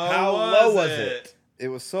 How low was it? it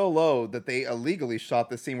was so low that they illegally shot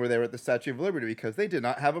the scene where they were at the Statue of Liberty because they did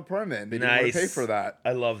not have a permit. They didn't want to pay for that.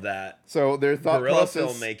 I love that. So their thought Guerrilla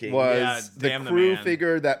process filmmaking. was Yeah, the crew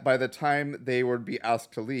figured that by the time they would be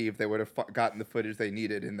asked to leave, they would have gotten the footage they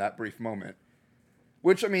needed in that brief moment.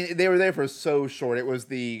 Which, I mean, they were there for so short. It was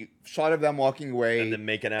the shot of them walking away. And then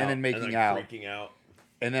making out. And then making and out. Freaking out.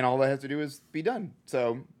 And then all they have to do is be done.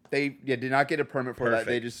 So they did not get a permit for that.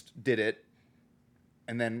 They just did it.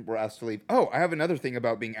 And then were asked to leave. Oh, I have another thing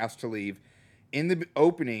about being asked to leave. In the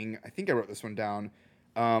opening, I think I wrote this one down,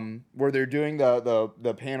 where they're doing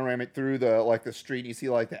the panoramic through the street. And you see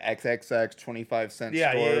like the XXX 25-cent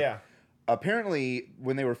store. Yeah. Apparently,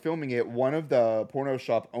 when they were filming it, one of the porno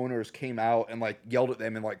shop owners came out and like yelled at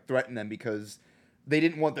them and like threatened them because they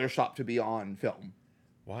didn't want their shop to be on film.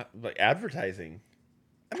 What? Like advertising?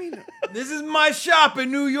 I mean, this is my shop in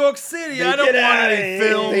New York City. I don't want any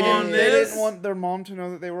film on this. They didn't want their mom to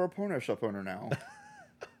know that they were a porno shop owner now.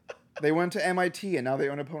 They went to MIT and now they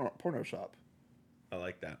own a porno shop. I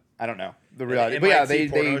like that. I don't know the reality, but yeah,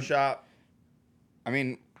 porno shop. I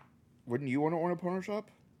mean, wouldn't you want to own a porno shop?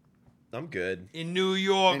 I'm good. In New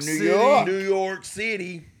York City. New York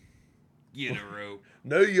City. Get a rope.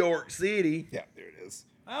 New York City. Yeah, there it is.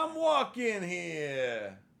 I'm walking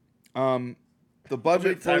here. The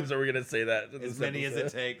budget. How many times are we gonna say that? As many as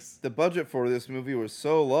it takes. The budget for this movie was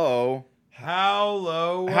so low. How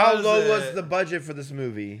low? Was the budget for this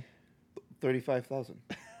movie? $35,000.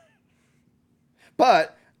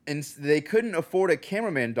 But they couldn't afford a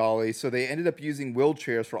cameraman dolly, so they ended up using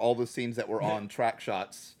wheelchairs for all the scenes that were on track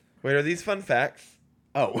shots. Wait, are these fun facts?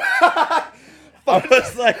 Oh. I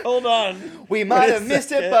was like, hold on. We might have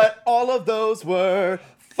missed it, but all of those were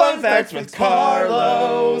fun facts with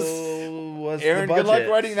Carlos. Aaron, good luck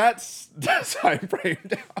writing that time frame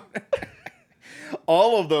down.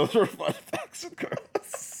 All of those were fun facts with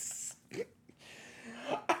Carlos.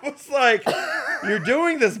 I was like, you're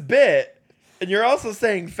doing this bit, and you're also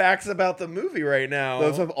saying facts about the movie right now.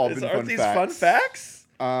 Those have all been fun facts. Aren't these fun facts?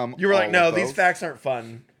 You were like, no, these facts aren't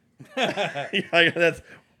fun.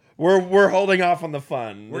 We're holding off on the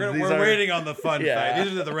fun. We're waiting on the fun facts.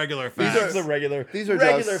 These are the regular facts. These are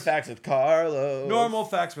regular facts with Carlos. Normal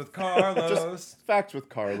facts with Carlos. Just facts with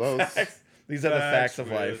Carlos. These are the facts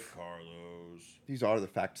of life. Carlos. These are the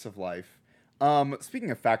facts of life.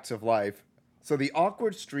 Speaking of facts of life, so the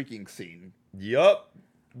awkward streaking scene. Yup.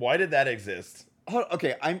 Why did that exist?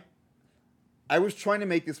 Okay, I was trying to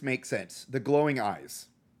make this make sense. The glowing eyes.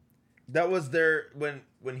 That was there when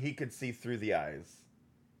he could see through the eyes,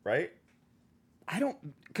 right?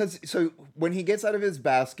 So when he gets out of his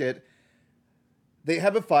basket, they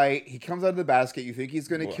have a fight. He comes out of the basket. You think he's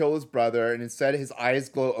going to kill his brother, and instead his eyes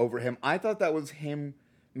glow over him. I thought that was him.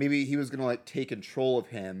 Maybe he was going to like take control of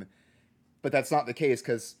him, but that's not the case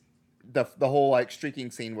because the whole like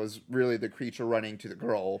streaking scene was really the creature running to the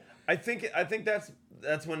girl. I think that's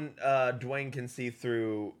when Dwayne can see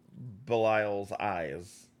through Belial's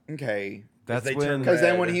eyes. Okay. That's because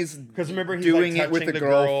then when he's remember he's doing like it with the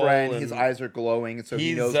girlfriend, his eyes are glowing, and so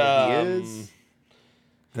he knows what he is.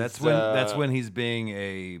 That's when he's being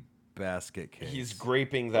a basket case. He's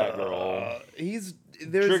graping that girl. There's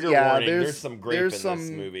warning. There's some grape in this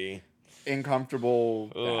movie.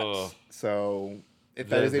 Uncomfortable. So if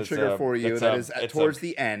that is a trigger for you, that is towards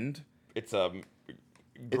the end. It's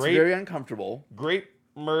very uncomfortable. Grape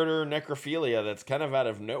murder necrophilia that's kind of out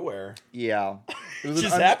of nowhere. Yeah, it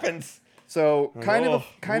just happens. So kind of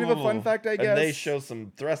a fun fact, I guess. And they show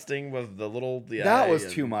some thrusting with the little. That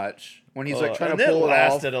was too much when he's like trying to pull it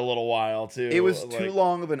off. It lasted a little while too. It was too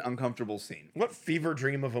long of an uncomfortable scene. What fever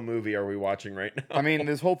dream of a movie are we watching right now? I mean,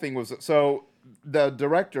 this whole thing was so. The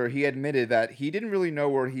director, he admitted that he didn't really know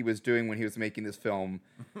what he was doing when he was making this film.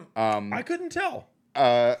 I couldn't tell.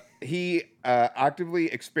 He actively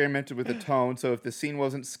experimented with the tone, so if the scene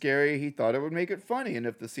wasn't scary, he thought it would make it funny, and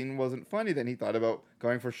if the scene wasn't funny, then he thought about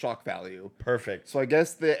going for shock value. Perfect. So I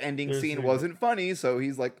guess the ending scene wasn't funny, so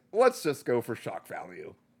he's like, let's just go for shock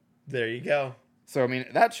value. There you go. So, I mean,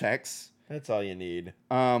 that checks. That's all you need.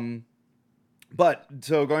 But,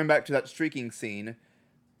 so going back to that streaking scene,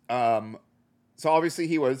 so obviously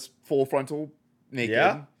he was full frontal naked.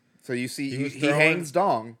 Yeah. So you see, he hangs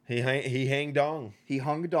dong. He hang dong. He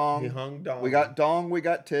hung dong. He hung dong. We got dong. We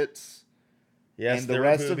got tits. Yes, and the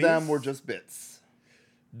rest of them were just bits.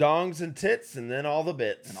 Dongs and tits, and then all the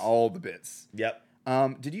bits. And all the bits. Yep.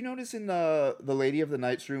 Did you notice in the Lady of the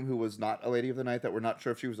Night's room who was not a Lady of the Night that we're not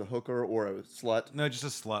sure if she was a hooker or a slut? No, just a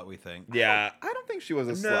slut, we think. Yeah. I don't think she was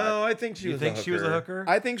a slut. No, I think she You was think a hooker. she was a hooker?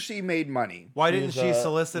 I think she made money. Why She didn't was she a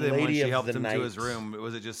solicit him when lady she of helped the him to his night. room?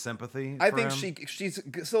 Was it just sympathy? I for think him? she's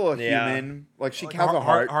still a Yeah. human. Like she Like has a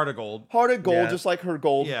heart. heart of gold. Heart of gold, Yeah. just like her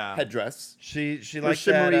gold Yeah. headdress. She Her liked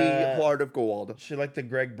shimmery that, heart of gold. she liked the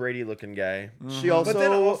Greg Brady looking guy. She also, But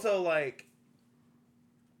then also like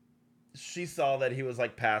she saw that he was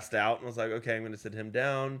like passed out and was like, okay, I'm gonna sit him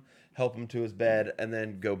down, help him to his bed, and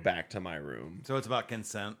then go back to my room. So it's about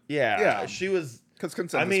consent. Yeah. She was. because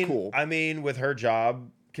consent is cool. I mean, with her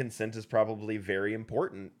job, consent is probably very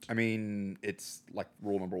important. I mean, it's like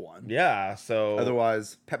rule number 1. Yeah. So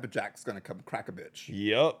Otherwise, Pepper Jack's gonna come crack a bitch.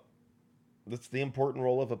 Yep. That's the important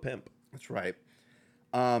role of a pimp. That's right.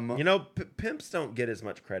 You know, pimps don't get as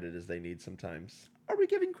much credit as they need sometimes. Are we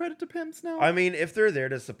giving credit to pimps now? I mean, if they're there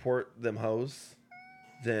to support them hoes,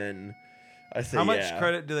 then I say How much yeah.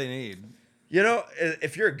 credit do they need? You know,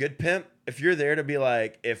 if you're a good pimp, if you're there to be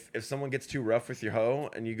like, if someone gets too rough with your hoe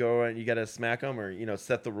and you go and you got to smack them or, you know,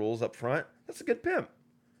 set the rules up front, that's a good pimp.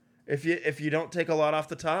 If you don't take a lot off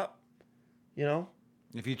the top, you know.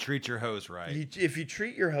 If you treat your hose right. If you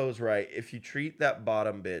treat your hose right, if you treat that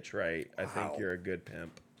bottom bitch right, I Wow. think you're a good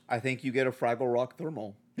pimp. I think you get a Fraggle Rock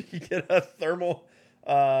thermal. You get a thermal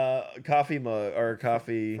coffee mug or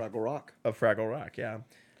coffee Fraggle Rock. of Fraggle Rock, yeah.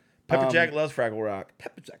 Pepper Jack loves Fraggle Rock.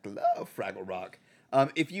 Pepper Jack love Fraggle Rock.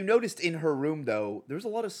 If you noticed in her room, though, there's a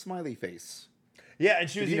lot of smiley face. Yeah, and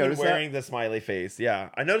she was Did you even notice wearing the smiley face. Yeah,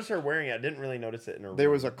 I noticed her wearing it. I didn't really notice it in her room. There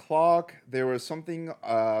was a clock. There was something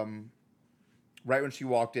right when she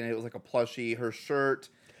walked in. It was like a plushie. Her shirt.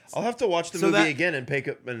 I'll have to watch the So movie that- again and pick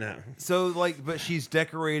up. And So like, but she's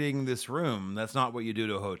decorating this room. That's not what you do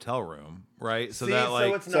to a hotel room, right? So see, that like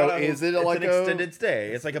so it's so not. is it it's like an a- extended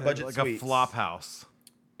stay? It's like a budget like suite. a flop house.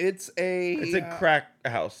 It's a. It's a crack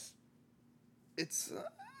house. It's.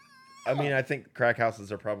 I mean, I think crack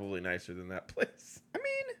houses are probably nicer than that place. I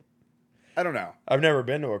mean, I don't know. I've never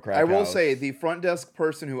been to a crack I will house. say the front desk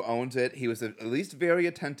person who owns it, he was at least very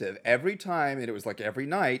attentive. Every time, and it was like every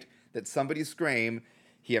night that somebody screamed,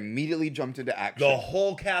 he immediately jumped into action. the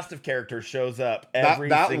whole cast of characters shows up every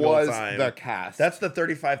that single was time. the cast. That's the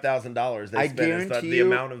 $35,000 they I spent. Is guarantee the you-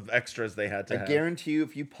 amount of extras they had to I have. guarantee you,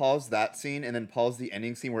 if you pause that scene and then pause the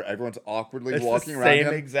ending scene where everyone's awkwardly It's walking the around same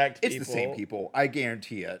him, exact it's the same people. people. I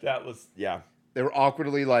guarantee it. That was They were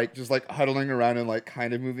awkwardly just huddling around and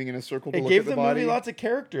kind of moving in a circle to It look gave at the the body. movie lots of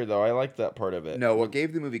character, though. I liked that part of it. No, what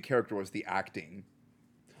gave the movie character was the acting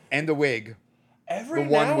and the wig. Every The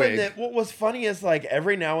one now wig. and then, what was funny is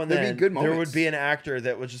every now and There'd be then good there moments. would be an actor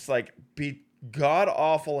that would just be god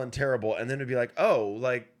awful and terrible, and then it'd be like, oh,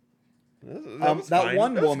 that was That fine.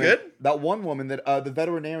 one That was woman, good. that one woman that the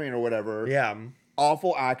veterinarian or whatever, Yeah,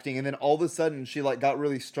 awful acting, and then all of a sudden she got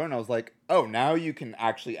really stern. I was like, oh, now you can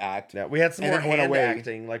actually act. yeah. We had some And more then went hand away.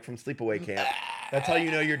 acting, like from Sleepaway Camp. That's how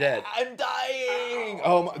you know you're dead. I'm dying.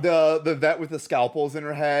 The vet with the scalpels in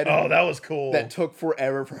her head. Oh, that was cool. That took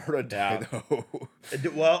forever for her to die, Yeah. though.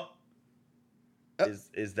 Well,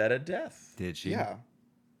 is that a death? Did she? Yeah.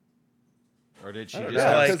 Or did she I just don't know.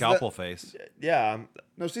 have Yeah, a 'cause scalpel face? Yeah.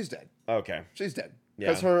 No, she's dead. Okay. She's dead. Yeah.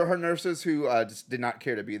 Because her nurses who just did not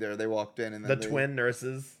care to be there, they walked in and The then twin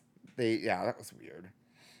nurses. that was weird.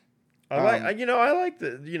 I like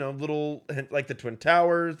the little like the twin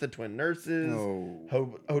towers, the twin nurses, No.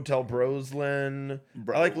 Hotel Broslin.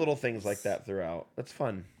 I like little things like that throughout. That's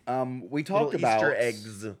fun. We talked Little about Easter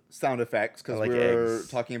eggs. sound effects because I like we were eggs.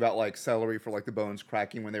 talking about celery for the bones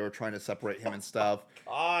cracking when they were trying to separate him and stuff.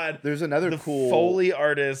 God, There's another the cool Foley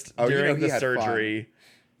artist Oh, during he the had surgery.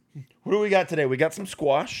 What do we got today? We got some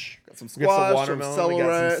squash. Got some We got some squash, some watermelon, we got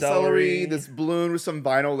celery, some celery. this balloon with some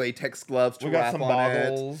vinyl latex gloves to We got wrap some on it.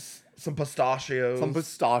 boggles, some pistachios, Some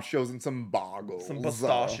pistachios and some boggles. some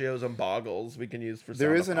pistachios and boggles we can use for. There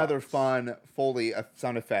sound is another effects. fun Foley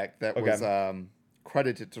sound effect that Okay. was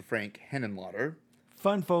credited to Frank Henenlotter.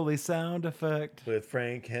 Fun Foley sound effect. with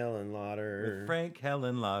Frank Hillenlotter. With Frank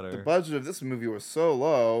Hellenlotter. The budget of this movie was so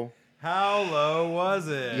low. How low was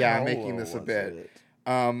it? Yeah, I'm How making low this a was bit. it?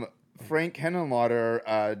 Frank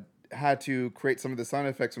Henenlotter had to create some of the sound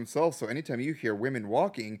effects himself, so anytime you hear women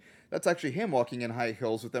walking, that's actually him walking in high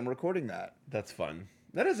heels with them recording that. That's fun.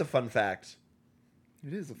 That is a fun fact.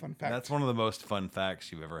 It is a fun fact. That's one of the most fun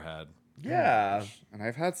facts you've ever had. Yeah. And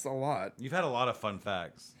I've had a lot. You've had a lot of fun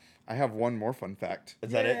facts. I have one more fun fact.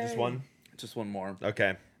 Is that it? Just one? Just one more.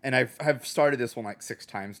 Okay. And I've started this one 6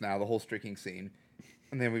 times now, the whole streaking scene.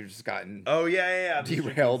 And then we've just gotten Oh yeah.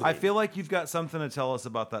 derailed. I feel like you've got something to tell us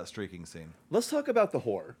about that streaking scene. Let's talk about the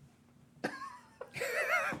whore.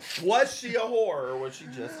 Was she a whore or was she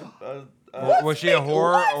just was she a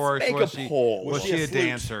whore or make was a she poll. was she a sleut?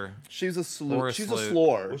 dancer? She's a Or slur. a She's sleut. a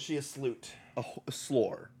slur. was she a sleut? A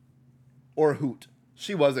slur. Or a hoot.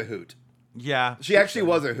 She was a hoot. Yeah. She actually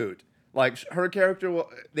was a hoot. Like, her character,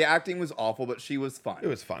 the acting was awful, but she was fun. It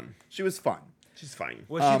was fun. She was fun. She's fine.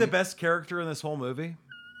 Was she the best character in this whole movie?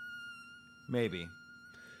 Maybe.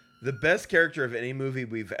 The best character of any movie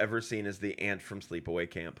we've ever seen is the ant from Sleepaway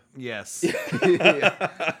Camp. Yes.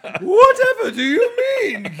 Whatever do you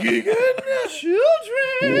mean, Keegan?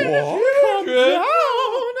 Children! Come down!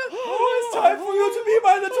 Oh, it's time for you to be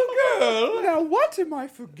my little girl. Now what am I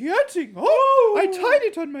forgetting? Oh, I tied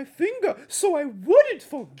it on my finger so I wouldn't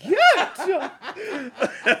forget.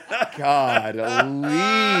 God,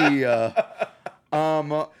 Lee.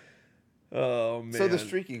 Oh man. So the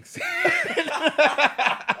streaking scene.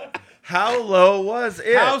 How low was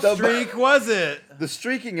it? How streak was it? The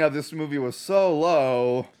streaking of this movie was so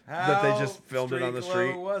low. That they just filmed it on the streak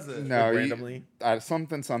street? low was it? No, randomly?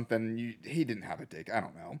 something. He didn't have a dick. I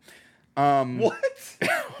don't know. What?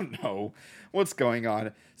 I don't know what's going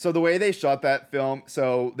on. So the way they shot that film,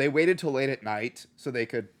 so they waited till late at night so they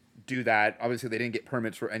could do that. Obviously, they didn't get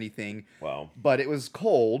permits for anything. Wow. But it was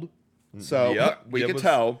cold, so Yep, we it could was-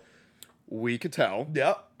 tell. We could tell.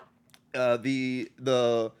 Yep.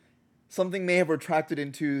 The something may have retracted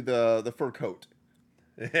into the fur coat.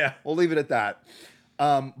 Yeah. We'll leave it at that.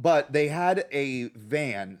 But they had a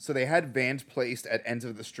van. So they had vans placed at ends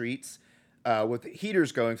of the streets with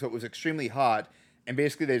heaters going, so it was extremely hot. And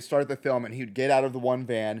basically, they'd start the film, and he'd get out of the one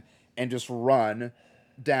van and just run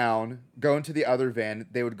down, go into the other van.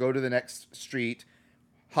 They would go to the next street,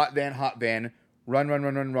 hot van,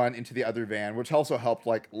 run into the other van, which also helped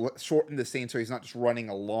like shorten the scene so he's not just running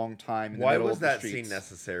a long time in the Why middle was of the that streets. scene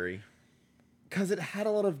necessary? Because it had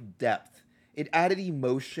a lot of depth. It added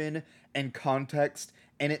emotion and context,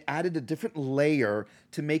 and it added a different layer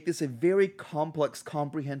to make this a very complex,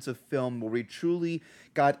 comprehensive film where we truly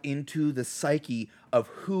got into the psyche of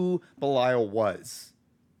who Belial was.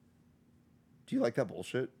 Do you like that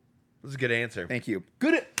bullshit? This is a good answer. Thank you.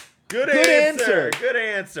 Good Good answer. Good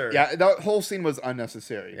answer. Yeah, that whole scene was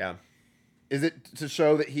unnecessary. Yeah. Is it to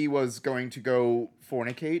show that he was going to go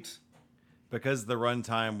fornicate? Because the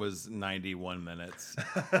runtime was 91 minutes.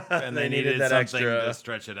 And They they needed needed that something extra. to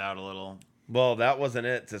stretch it out a little. Well, that wasn't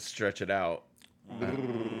it to stretch it out. Get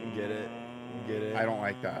it? Get it? I don't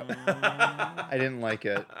like that. I didn't like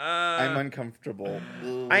it. I'm uncomfortable.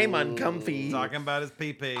 I'm uncomfy. Talking about his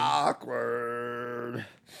pee-pee. Awkward.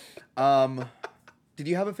 Did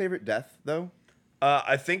you have a favorite death though?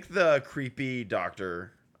 I think the creepy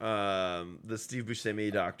doctor, the Steve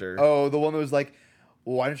Buscemi doctor. Oh, the one that was like,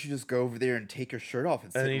 well, why don't you just go over there and take your shirt off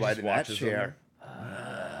and And sit he right just in that watches chair?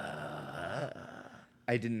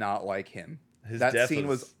 I did not like him. His That death scene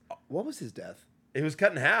was- What was his death? It was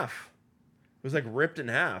cut in half. It was like ripped in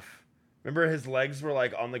half. Remember his legs were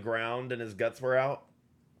like on the ground and his guts were out?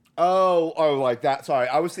 Oh, like that. Sorry,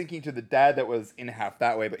 I was thinking to the dad that was in half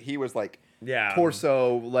that way, but he was like Yeah.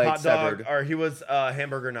 torso, leg hot dog, severed. or he was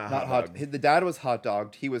hamburger, not Not hot hot. dog. The dad was hot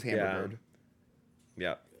dogged. He was hamburgered.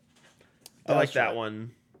 Yeah. I That's like that right.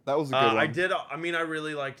 one. That was a good one. I did. I mean, I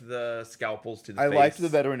really liked the scalpels to the I face. liked the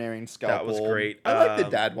veterinarian scalpel. That was great. I liked the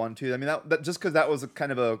dad one too. I mean, that just because that was a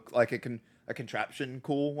kind of a contraption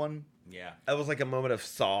cool one. Yeah. That was like a moment of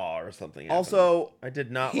Saw or something. Also, happened. I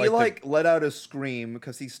did not he like let out a scream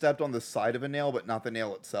because he stepped on the side of a nail, but not the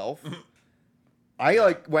nail itself. I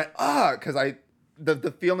like went because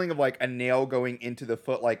the feeling of like a nail going into the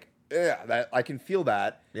foot, like that I can feel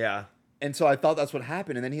that. Yeah. And so I thought that's what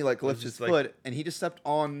happened, and then he like lifts his just like- foot, and he just stepped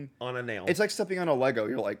on On a nail. It's like stepping on a Lego.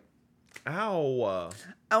 You're like, ow.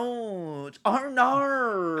 ouch, oh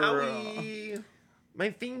no, Owie.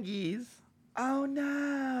 My fingies. oh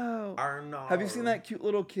no. Are not. Have you seen that cute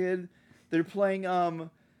little kid? They're playing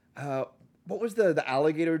what was the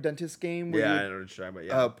alligator dentist game? Where Yeah, you I would, know what you're talking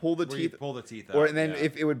about. Yeah. pull the Where you teeth, pull the teeth out. or and then yeah.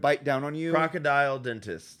 if it would bite down on you. Crocodile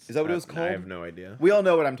dentist. Is that what it was I called? have no idea. We all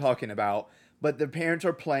know what I'm talking about. But the parents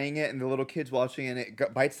are playing it, and the little kid's watching, and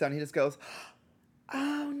it bites down. He just goes,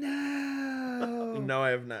 "Oh no!" No,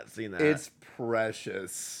 I have not seen that. It's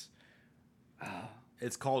precious.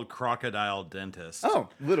 It's called Crocodile Dentist. Oh,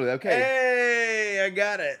 literally. Okay. Hey, I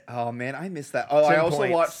got it. Oh man, I missed that. Oh, I 10 also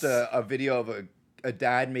points. watched a video of a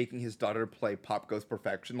dad making his daughter play Pop Goes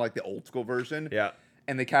Perfection, like the old school version. Yeah.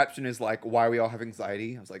 And the caption is like, "Why we all have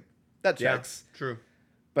anxiety?" I was like, "That checks." Yeah, true.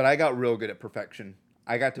 But I got real good at perfection.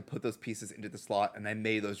 I got to put those pieces into the slot, and I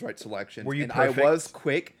made those right selections. Were you and perfect? I was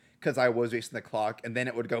quick because I was racing the clock, and then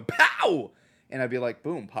it would go pow, and I'd be like,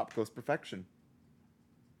 "Boom! Pop Goes Perfection."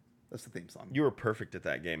 That's the theme song. You were perfect at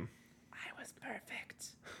that game. I was perfect.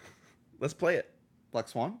 Let's play it. Black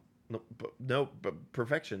Swan? But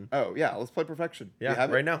Perfection. Oh, yeah. Let's play Perfection. Yeah,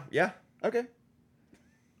 right now. Yeah. Okay.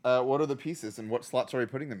 What are the pieces and what slots are we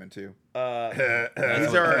putting them into?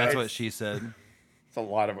 That's what she said. It's a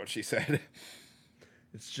lot of what she said.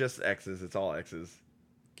 It's just X's. It's all X's.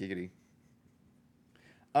 Giggity.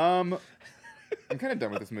 I'm kind of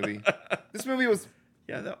done with this movie. This movie was...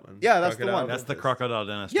 Yeah, that one. Yeah, that's the one. That's the crocodile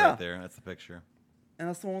dentist right there. That's the picture. And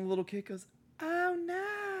that's the one with the little kid goes, oh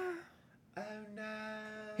no. Oh no.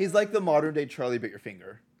 He's like the modern day Charlie bit your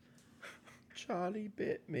finger. Charlie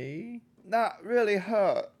bit me. Not really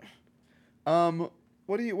hurt.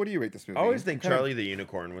 What do you rate this movie? I always think Charlie the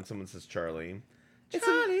Unicorn when someone says Charlie.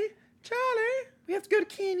 Charlie. We have to go to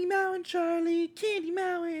Candy Mountain, Charlie. Candy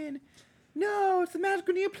Mountain. No, it's the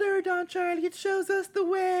magical Neopleurodon, Charlie. It shows us the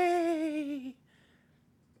way.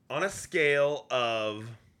 On a scale of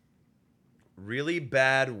really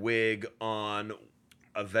bad wig on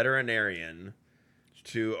a veterinarian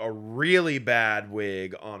to a really bad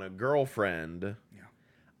wig on a girlfriend,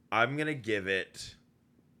 I'm going to give it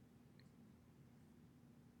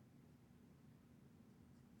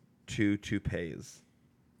 2 toupees.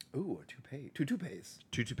 Ooh, a toupee. 2 toupees.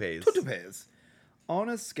 2 toupees. 2 toupees. On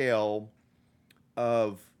a scale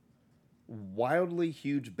of wildly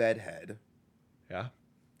huge bedhead. Yeah.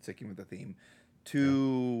 Sticking with the theme.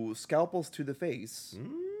 To scalpels to the face.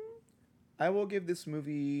 I will give this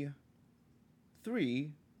movie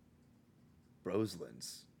 3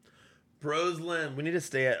 Broslins. Broslin. We need to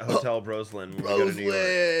stay at Hotel Broslin when we go to New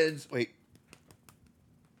York. Wait.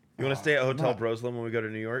 You want to stay at Hotel Broslin when we go to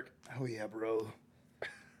New York? Oh, yeah, bro.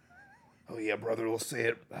 Oh, yeah, brother. We'll stay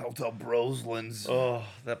at Hotel Broslin's. Oh,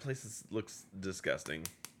 that place looks disgusting.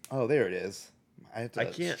 Oh, there it is. I have to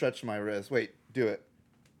can't stretch my wrist. Wait, do it.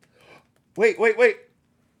 Wait.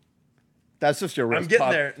 That's just your wrist. I'm getting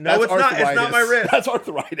Pop. there. No, it's not. It's not my wrist. That's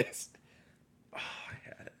arthritis. Oh, I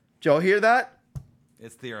had it. Did y'all hear that?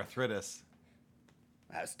 It's the arthritis.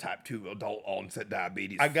 That's type 2 adult onset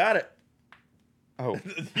diabetes. I got it. Oh.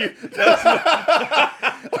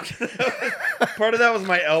 Part of that was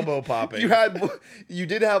my elbow popping. You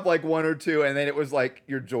did have like 1 or 2, and then it was like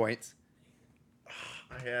your joints.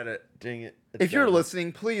 I had it. Dang it. If you're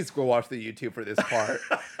listening, please go watch the YouTube for this part.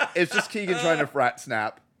 It's just Keegan trying to frat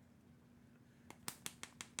snap.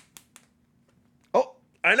 Oh,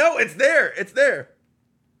 I know. It's there. It's there.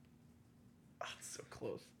 Oh, it's so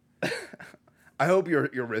close. I hope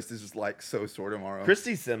your wrist is just like so sore tomorrow.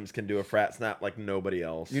 Christy Sims can do a frat snap like nobody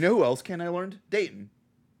else. You know who else can I learned? Dayton,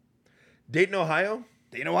 Ohio?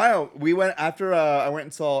 Dayton, Ohio. We went after I went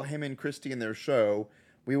and saw him and Christy in their show.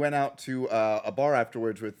 We went out to a bar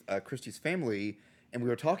afterwards with Christy's family, and we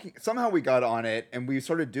were talking. Somehow we got on it, and we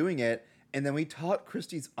started doing it, and then we taught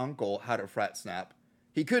Christy's uncle how to frat snap.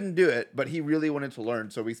 He couldn't do it, but he really wanted to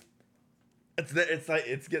learn, so we...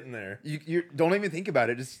 It's getting there. You don't even think about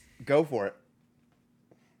it. Just go for it.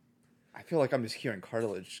 I feel like I'm just hearing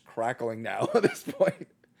cartilage crackling now at this point.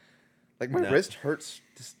 Like, my wrist hurts.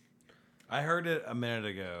 I heard it a minute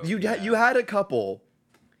ago. You had a couple...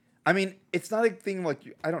 I mean, it's not a thing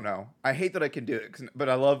like I don't know. I hate that I can do it, but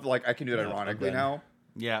I love like I can do it ironically now.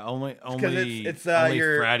 Yeah, only it's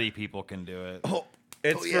fratty people can do it.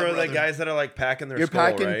 It's for the guys that are like packing their skull,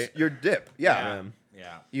 packing right? your dip. Yeah.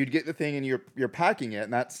 Yeah. You'd get the thing and you're packing it,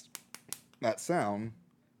 and that's that sound.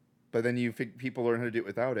 But then people learn how to do it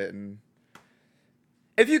without it. And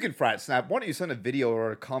if you can frat snap, why don't you send a video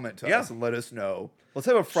or a comment to us and let us know? Let's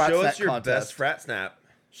have a frat snap contest. Show us your best frat snap.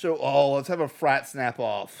 Let's have a frat snap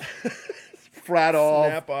off. Frat off.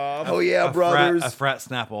 Snap off. Oh yeah, brothers. A frat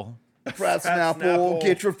snapple. Frat Snapple.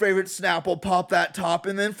 Get your favorite Snapple, pop that top,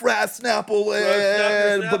 and then Frat Snapple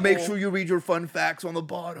in. But make sure you read your fun facts on the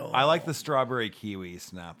bottom. I like the strawberry kiwi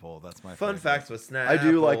Snapple. That's my fun favorite. facts with Snapple. I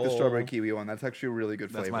do like the strawberry kiwi one. That's actually a really good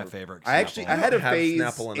flavor. That's my favorite. I had a phase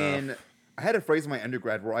Snapple I had a phase in my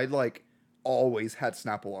undergrad where I like always had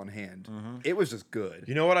Snapple on hand. Mm-hmm. It was just good.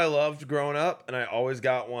 You know what I loved growing up? And I always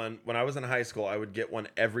got one. When I was in high school, I would get one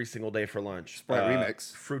every single day for lunch. Sprite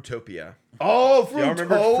Remix. Fruitopia. Oh, Fruitopia. Y'all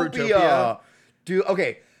remember Fruitopia? Dude,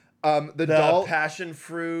 okay. The passion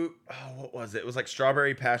fruit. Oh, what was it? It was like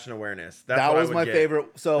strawberry passion awareness. That was my favorite.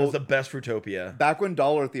 So it was the best Fruitopia. Back when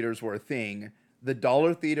dollar theaters were a thing, the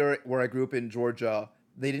dollar theater where I grew up in Georgia,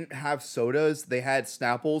 they didn't have sodas. They had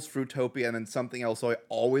Snapples, Fruitopia, and then something else. So I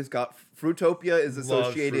always got Fruitopia is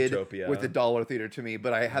associated with the dollar theater to me.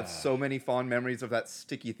 But I have so many fond memories of that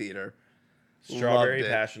sticky theater. Strawberry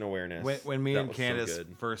passion awareness. When me and Candace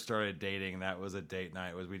first started dating, that was a date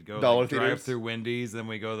night. We'd go dollar drive through Wendy's, then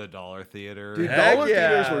we go to the dollar theater. Dude, dollar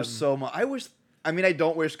theaters were so much. I wish I mean, I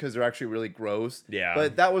don't wish because they're actually really gross. Yeah.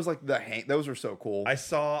 But that was like those were so cool. I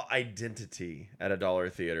saw Identity at a dollar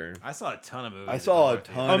theater. I saw a ton of movies. I saw a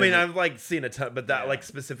ton. I mean, I've like seen a ton, but that like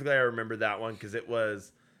specifically, I remember that one because it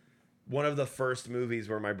was one of the first movies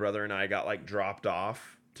where my brother and I got like dropped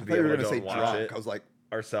off to be able to go and watch it. I was like,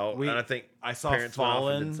 ourselves, and I think I saw parents Fallen.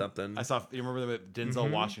 went off and did something. I saw. You remember the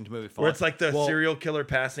Denzel Washington movie, Fallen? Where it's like the serial killer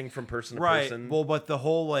passing from person to person. Well, but the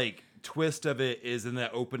whole like twist of it is in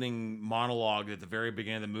that opening monologue at the very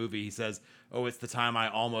beginning of the movie. He says, "Oh, it's the time I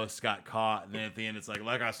almost got caught," and then at the end, it's like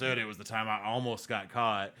I said, it was the time I almost got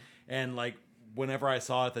caught. And like whenever I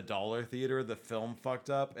saw it at the dollar theater, the film fucked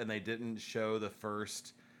up, and they didn't show the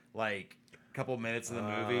first like couple minutes of the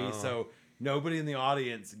movie, so. Nobody in the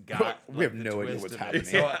audience got. We have no idea what's happening.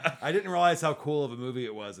 So I didn't realize how cool of a movie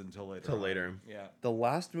it was until later. Yeah. The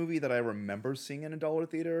last movie that I remember seeing in a dollar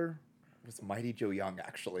theater was Mighty Joe Young.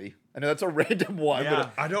 Actually, I know that's a random one,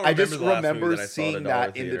 but I don't. I just the last movie remember that I saw seeing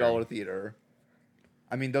that in the dollar theater.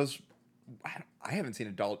 I mean, those. I haven't seen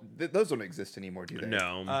a dollar. Those don't exist anymore, do they?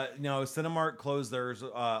 No. No. Cinemark closed theirs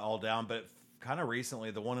all down, but kind of recently,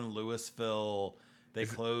 the one in Louisville. They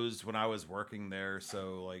closed when I was working there,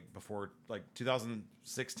 so like before like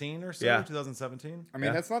 2016 or so, 2017. I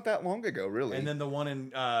mean, that's not that long ago, really. And then the one in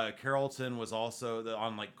Carrollton was also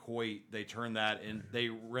on like Coit. They turned that in. They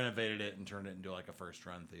renovated it and turned it into like a first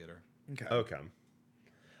run theater. Okay.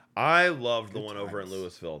 I loved the one over in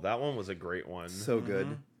Louisville. That one was a great one. So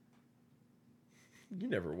good. You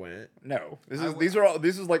never went. No, these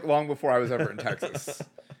is like long before I was ever in Texas.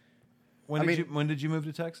 When did you move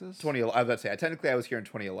to Texas? 2011. I was about to say. Technically, I was here in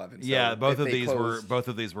 2011. So yeah, both of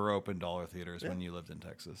these were open dollar theaters when you lived in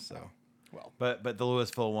Texas. So, well, but the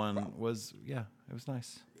Louisville one was it was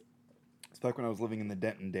nice. It's back when I was living in the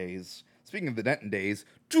Denton days. Speaking of the Denton days,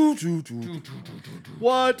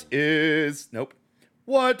 what? I'm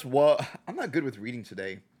not good with reading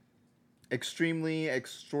today. Extremely,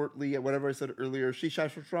 extortly, whatever I said earlier. Things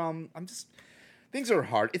are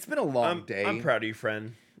hard. It's been a long day. I'm proud of you,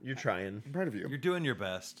 friend. You're trying. I'm proud of you. You're doing your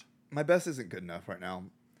best. My best isn't good enough right now.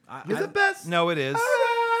 You're the best. No, it is.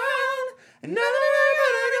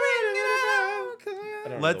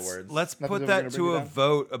 Let's put that to a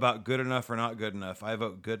vote about good enough or not good enough. I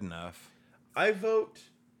vote good enough. I vote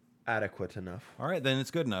adequate enough. All right, then it's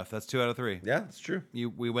good enough. That's 2 out of 3. Yeah, that's true.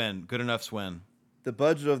 We win. Good enough's win. The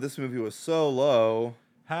budget of this movie was so low.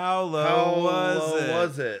 How low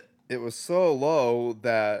was it? It was so low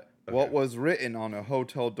that what was written on a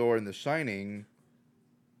hotel door in The Shining?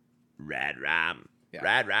 Rad Ram. Yeah.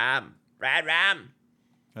 Rad Ram. Rad Ram.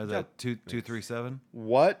 Is that 237?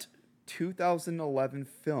 What 2011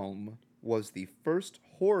 film was the first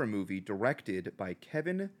horror movie directed by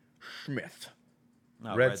Kevin Smith?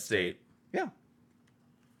 No, Red State. Yeah.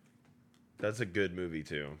 That's a good movie,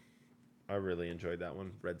 too. I really enjoyed that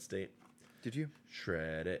one. Red State. Did you?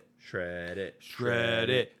 Shred it, shred it, shred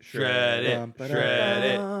it, shred it, shred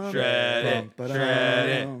it, shred it, shred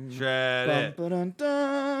it, shred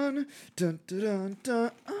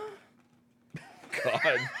it.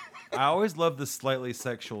 God. I always love the slightly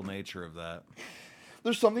sexual nature of that.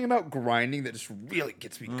 There's something about grinding that just really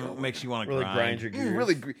gets me going. Makes you want to really grind your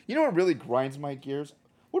gears. You know what really grinds my gears?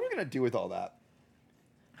 What are we going to do with all that?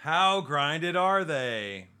 How grinded are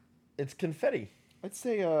they? It's confetti. I'd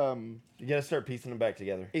say you gotta start piecing them back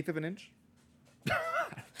together. 1/8 of an inch.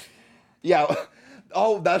 Yeah.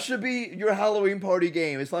 Oh, that should be your Halloween party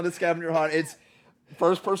game. It's not a scavenger hunt. It's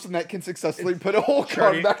first person that can successfully put a whole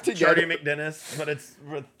card back together. Charlie McDennis, but it's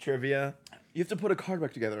with trivia. You have to put a card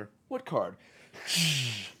back together. What card?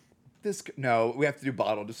 No, we have to do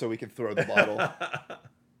bottle just so we can throw the bottle.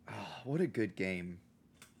 Oh, what a good game.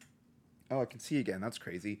 Oh, I can see again. That's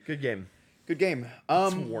crazy. Good game. Good game.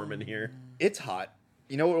 It's warm in here. It's hot.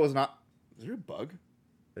 You know what was not? Is there a bug?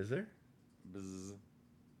 Is there? Bzz.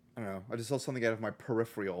 I don't know. I just saw something out of my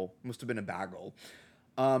peripheral. Must have been a bagel.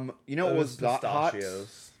 You know what was not hot?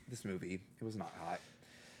 This movie. It was not hot.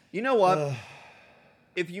 You know what?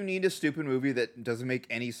 If you need a stupid movie that doesn't make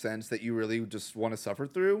any sense that you really just want to suffer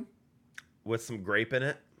through, with some grape in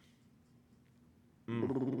it,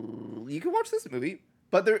 you can watch this movie.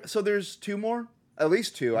 But there's 2 more. At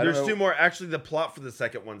least 2. There's 2 more. Actually, the plot for the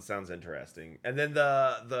second one sounds interesting, and then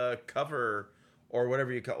the cover or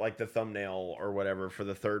whatever you call, like the thumbnail or whatever for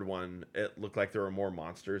the third one, it looked like there were more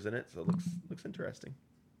monsters in it, so it looks interesting.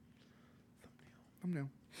 Thumbnail.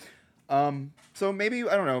 So maybe,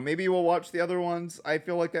 I don't know, maybe we'll watch the other ones. I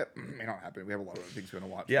feel like that may not happen. We have a lot of other things we want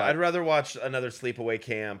to watch. Yeah, I'd rather watch another Sleepaway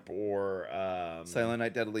Camp or Silent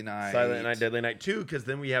Night, Deadly Night. Silent Night, Deadly Night 2, because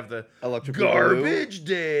then we have the Electric Garbage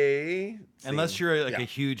Day. Unless you're like a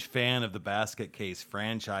huge fan of the Basket Case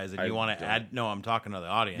franchise and you want to I'm talking to the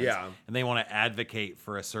audience. Yeah. And they want to advocate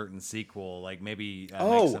for a certain sequel, like maybe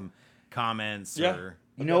make some comments or...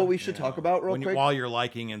 You know what we should talk about real quick? While you're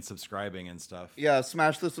liking and subscribing and stuff. Yeah,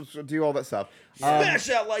 smash the do all that stuff. Smash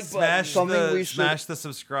that like button. Smash the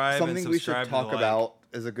subscribe. Something we should talk about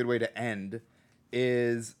as a good way to end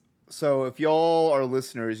is, so if y'all are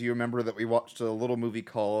listeners, you remember that we watched a little movie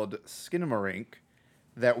called Skinamarink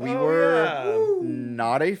that we were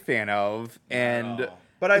not a fan of, and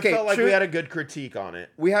but I felt like we had a good critique on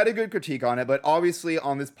it. We had a good critique on it, but obviously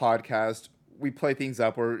on this podcast we play things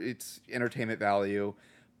up where it's entertainment value.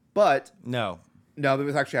 But no, that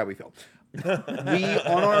was actually how we feel. We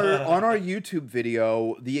on our YouTube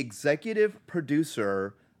video, the executive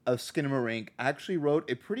producer of Skinamarink actually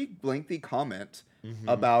wrote a pretty lengthy comment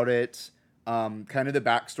about it, kind of the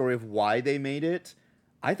backstory of why they made it.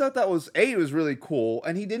 I thought that was it was really cool,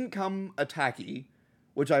 and he didn't come attacky,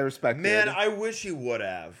 which I respected. Man, I wish he would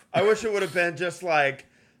have. I wish it would have been just like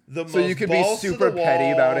the so most you could be super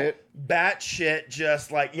petty about it. Batshit,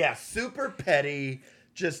 just like super petty.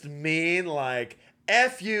 Just mean, like,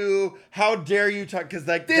 F you, how dare you talk, because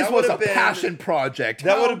like this was a passion project.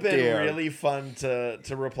 That would have been really fun to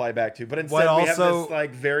reply back to. But instead we have this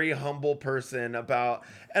like very humble person about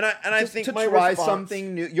and I think to my try response,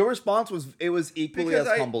 something new. Your response was equally as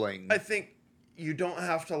humbling. I think you don't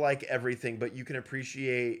have to like everything, but you can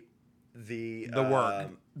appreciate the work,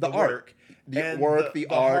 the art. The art,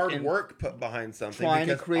 hard work put behind something. Trying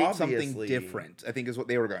to create something different, I think is what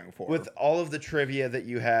they were going for. With all of the trivia that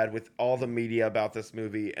you had, with all the media about this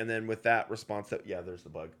movie, and then with that response there's the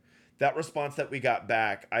bug. That response that we got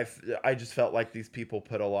back, I just felt like these people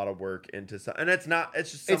put a lot of work into something. And it's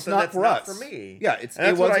just something that's not for me. Yeah,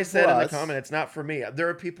 that's what I said in the comment. It's not for me. There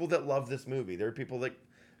are people that love this movie. There are people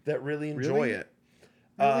that really enjoy it.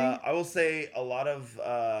 Really? I will say a lot of...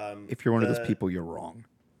 if you're one of those people, you're wrong.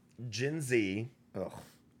 Gen Z love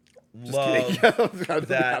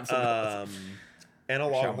that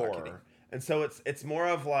analog horror. And so it's more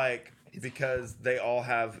of like, because they all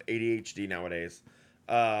have ADHD nowadays,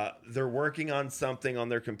 they're working on something on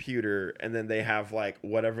their computer, and then they have like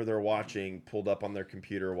whatever they're watching pulled up on their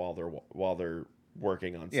computer while they're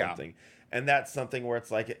working on something. And that's something where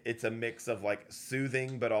it's like it's a mix of like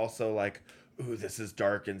soothing but also like, ooh, this is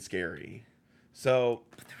dark and scary. So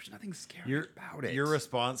but there was nothing scary about it. Your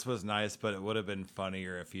response was nice, but it would have been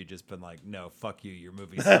funnier if you'd just been like, no, fuck you, your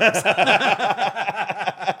movie sucks.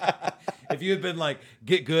 If you had been like,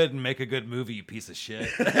 get good and make a good movie, you piece of shit.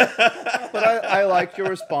 But I liked your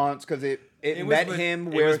response because it met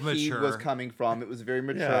him where he was coming from. It was very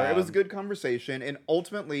mature. Yeah. It was a good conversation. And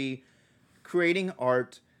ultimately, creating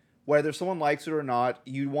art, whether someone likes it or not,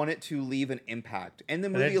 you want it to leave an impact. And the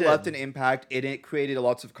movie left an impact, and it created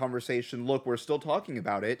lots of conversation. Look, we're still talking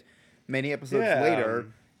about it many episodes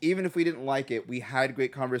later. Even if we didn't like it, we had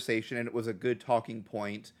great conversation, and it was a good talking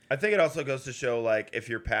point. I think it also goes to show, like, if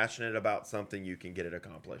you're passionate about something, you can get it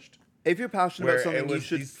accomplished. If you're passionate about something, you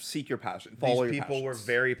should seek your passion. Follow your passion. These people were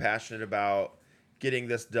very passionate about getting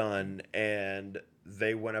this done, and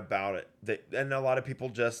they went about it. And a lot of people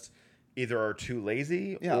just either are too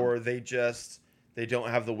lazy or they don't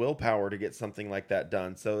have the willpower to get something like that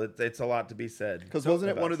done. So it's a lot to be said. Because wasn't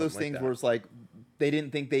it one of those things where it's like they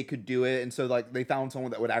didn't think they could do it, and so like they found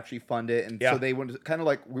someone that would actually fund it, and so they went kind of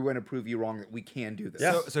like, we want to prove you wrong that we can do this.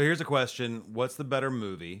 Yeah. So here's a question: what's the better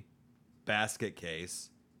movie, Basket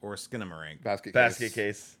Case or Skinamarink? Basket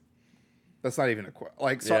Case. That's not even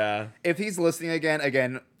if he's listening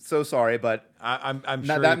again, so sorry, but I'm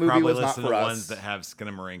sure that movie probably was not for us. Ones that have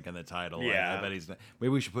Skinamarink in the title. Yeah, I bet he's not. Maybe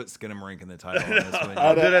we should put Skinamarink in the title.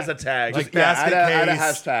 I'll do it as a tag. Like Basket Case, add a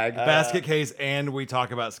hashtag. Basket Case, and we talk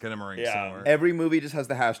about Skinamarink somewhere. Every movie just has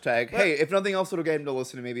the hashtag. Hey, if nothing else, it'll get him to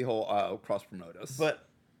listen, and maybe he'll cross promote us. But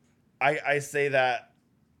I say that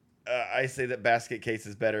Basket Case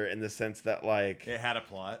is better in the sense that like it had a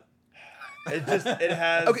plot. It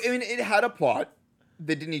has. Okay, I mean, it had a plot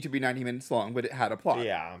that didn't need to be 90 minutes long, but it had a plot.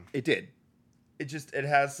 Yeah, it did. It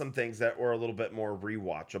has some things that were a little bit more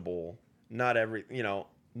rewatchable. Not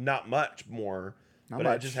not much more. But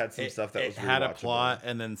it just had some stuff that was rewatchable. It had a plot,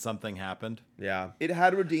 and then something happened. Yeah, it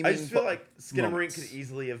had redeeming. I just feel like Skinamarink could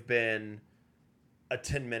easily have been a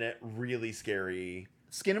 10-minute, really scary.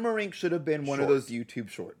 Skinamarink should have been one of those YouTube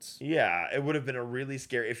shorts. Yeah, it would have been a really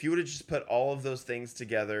scary... If you would have just put all of those things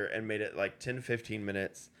together and made it like 10, 15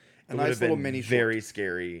 minutes, it would have been very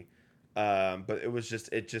scary. But it was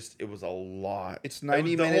it was a lot. It's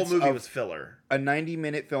 90 minutes. The whole movie of was filler. A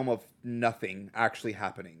 90-minute film of nothing actually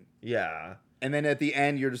happening. Yeah. And then at the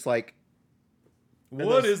end, you're just like,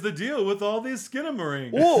 what is the deal with all these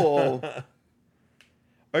Skinamarink? whoa.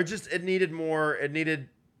 Or just it needed more. It needed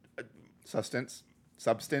Substance.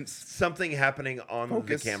 Something happening on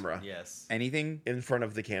Focus. the camera. Yes. Anything. In front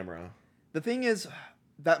of the camera. The thing is,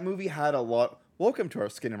 that movie had a lot. Welcome to our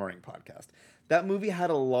Skinamarink podcast. That movie had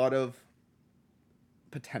a lot of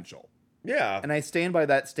potential. Yeah. And I stand by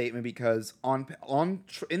that statement because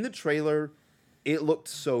in the trailer, it looked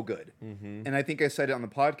so good. Mm-hmm. And I think I said it on the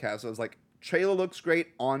podcast. I was like, trailer looks great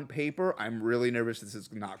on paper. I'm really nervous this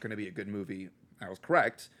is not going to be a good movie. I was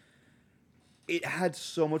correct. It had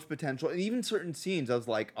so much potential. And even certain scenes, I was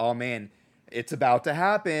like, oh man, it's about to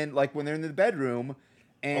happen. Like when they're in the bedroom.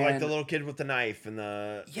 And like the little kid with the knife and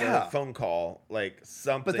the phone call. Like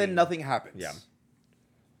something. But then nothing happens. Yeah.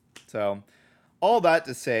 So, all that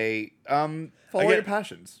to say, follow your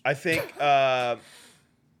passions. I think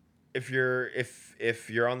if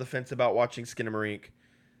you're on the fence about watching Skinamarink,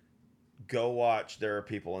 go watch There Are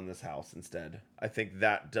People in This House instead. I think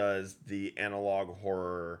that does the analog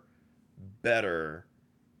horror better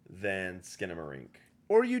than Skinamarink.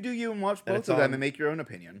 Or you do you and watch both of them and make your own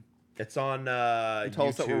opinion. It's on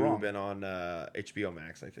YouTube and on HBO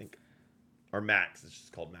Max, I think. Or Max. It's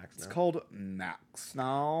just called Max now. It's called Max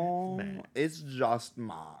now. It's just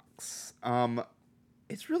Max.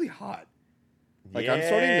 It's really hot. Like I'm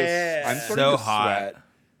starting to sweat.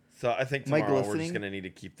 So I think tomorrow we're just gonna need to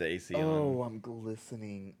keep the AC on. Oh, I'm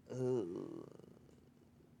glistening.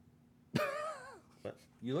 What?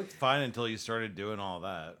 You looked fine until you started doing all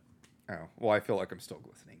that. Oh, well, I feel like I'm still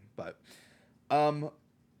glistening, but I'm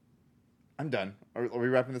done. Are we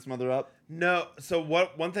wrapping this mother up? No. So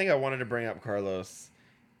one thing I wanted to bring up, Carlos,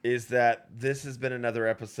 is that this has been another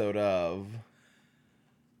episode of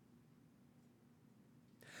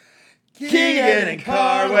Keegan and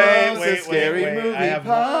Carlos, a scary movie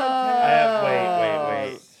podcast.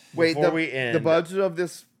 Wait. Before we end, the budget of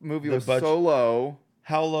this movie was so low.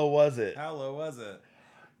 How low was it?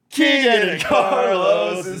 Keegan and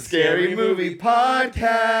Carlos, a scary movie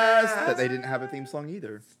podcast. But they didn't have a theme song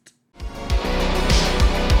either.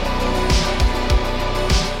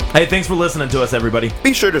 Hey, thanks for listening to us, everybody.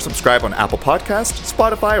 Be sure to subscribe on Apple Podcasts,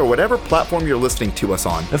 Spotify, or whatever platform you're listening to us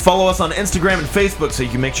on. And follow us on Instagram and Facebook so you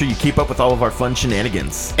can make sure you keep up with all of our fun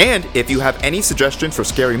shenanigans. And if you have any suggestions for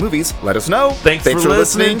scary movies, let us know. Thanks for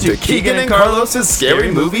listening to Keegan and Carlos'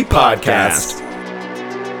 Scary Movie Podcast.